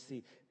for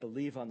mercy.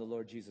 Believe on the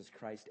Lord Jesus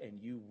Christ,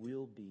 and you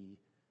will be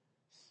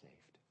saved.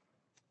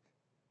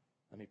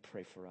 Let me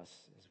pray for us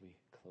as we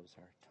close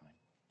our time.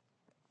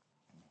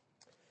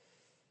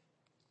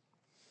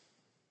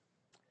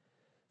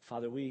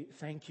 Father, we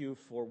thank you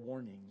for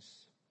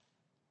warnings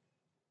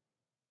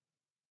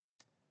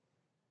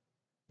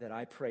that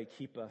I pray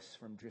keep us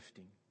from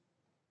drifting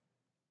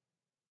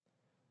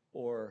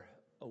or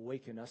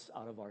awaken us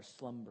out of our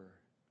slumber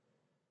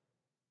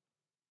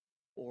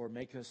or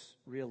make us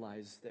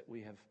realize that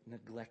we have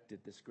neglected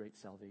this great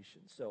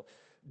salvation. So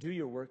do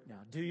your work now.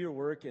 Do your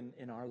work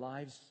in our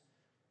lives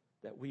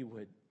that we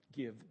would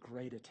give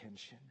great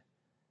attention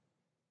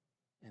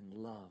and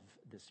love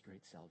this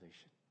great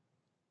salvation.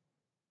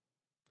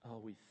 Oh,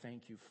 we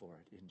thank you for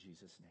it in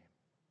Jesus' name.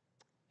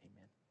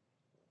 Amen.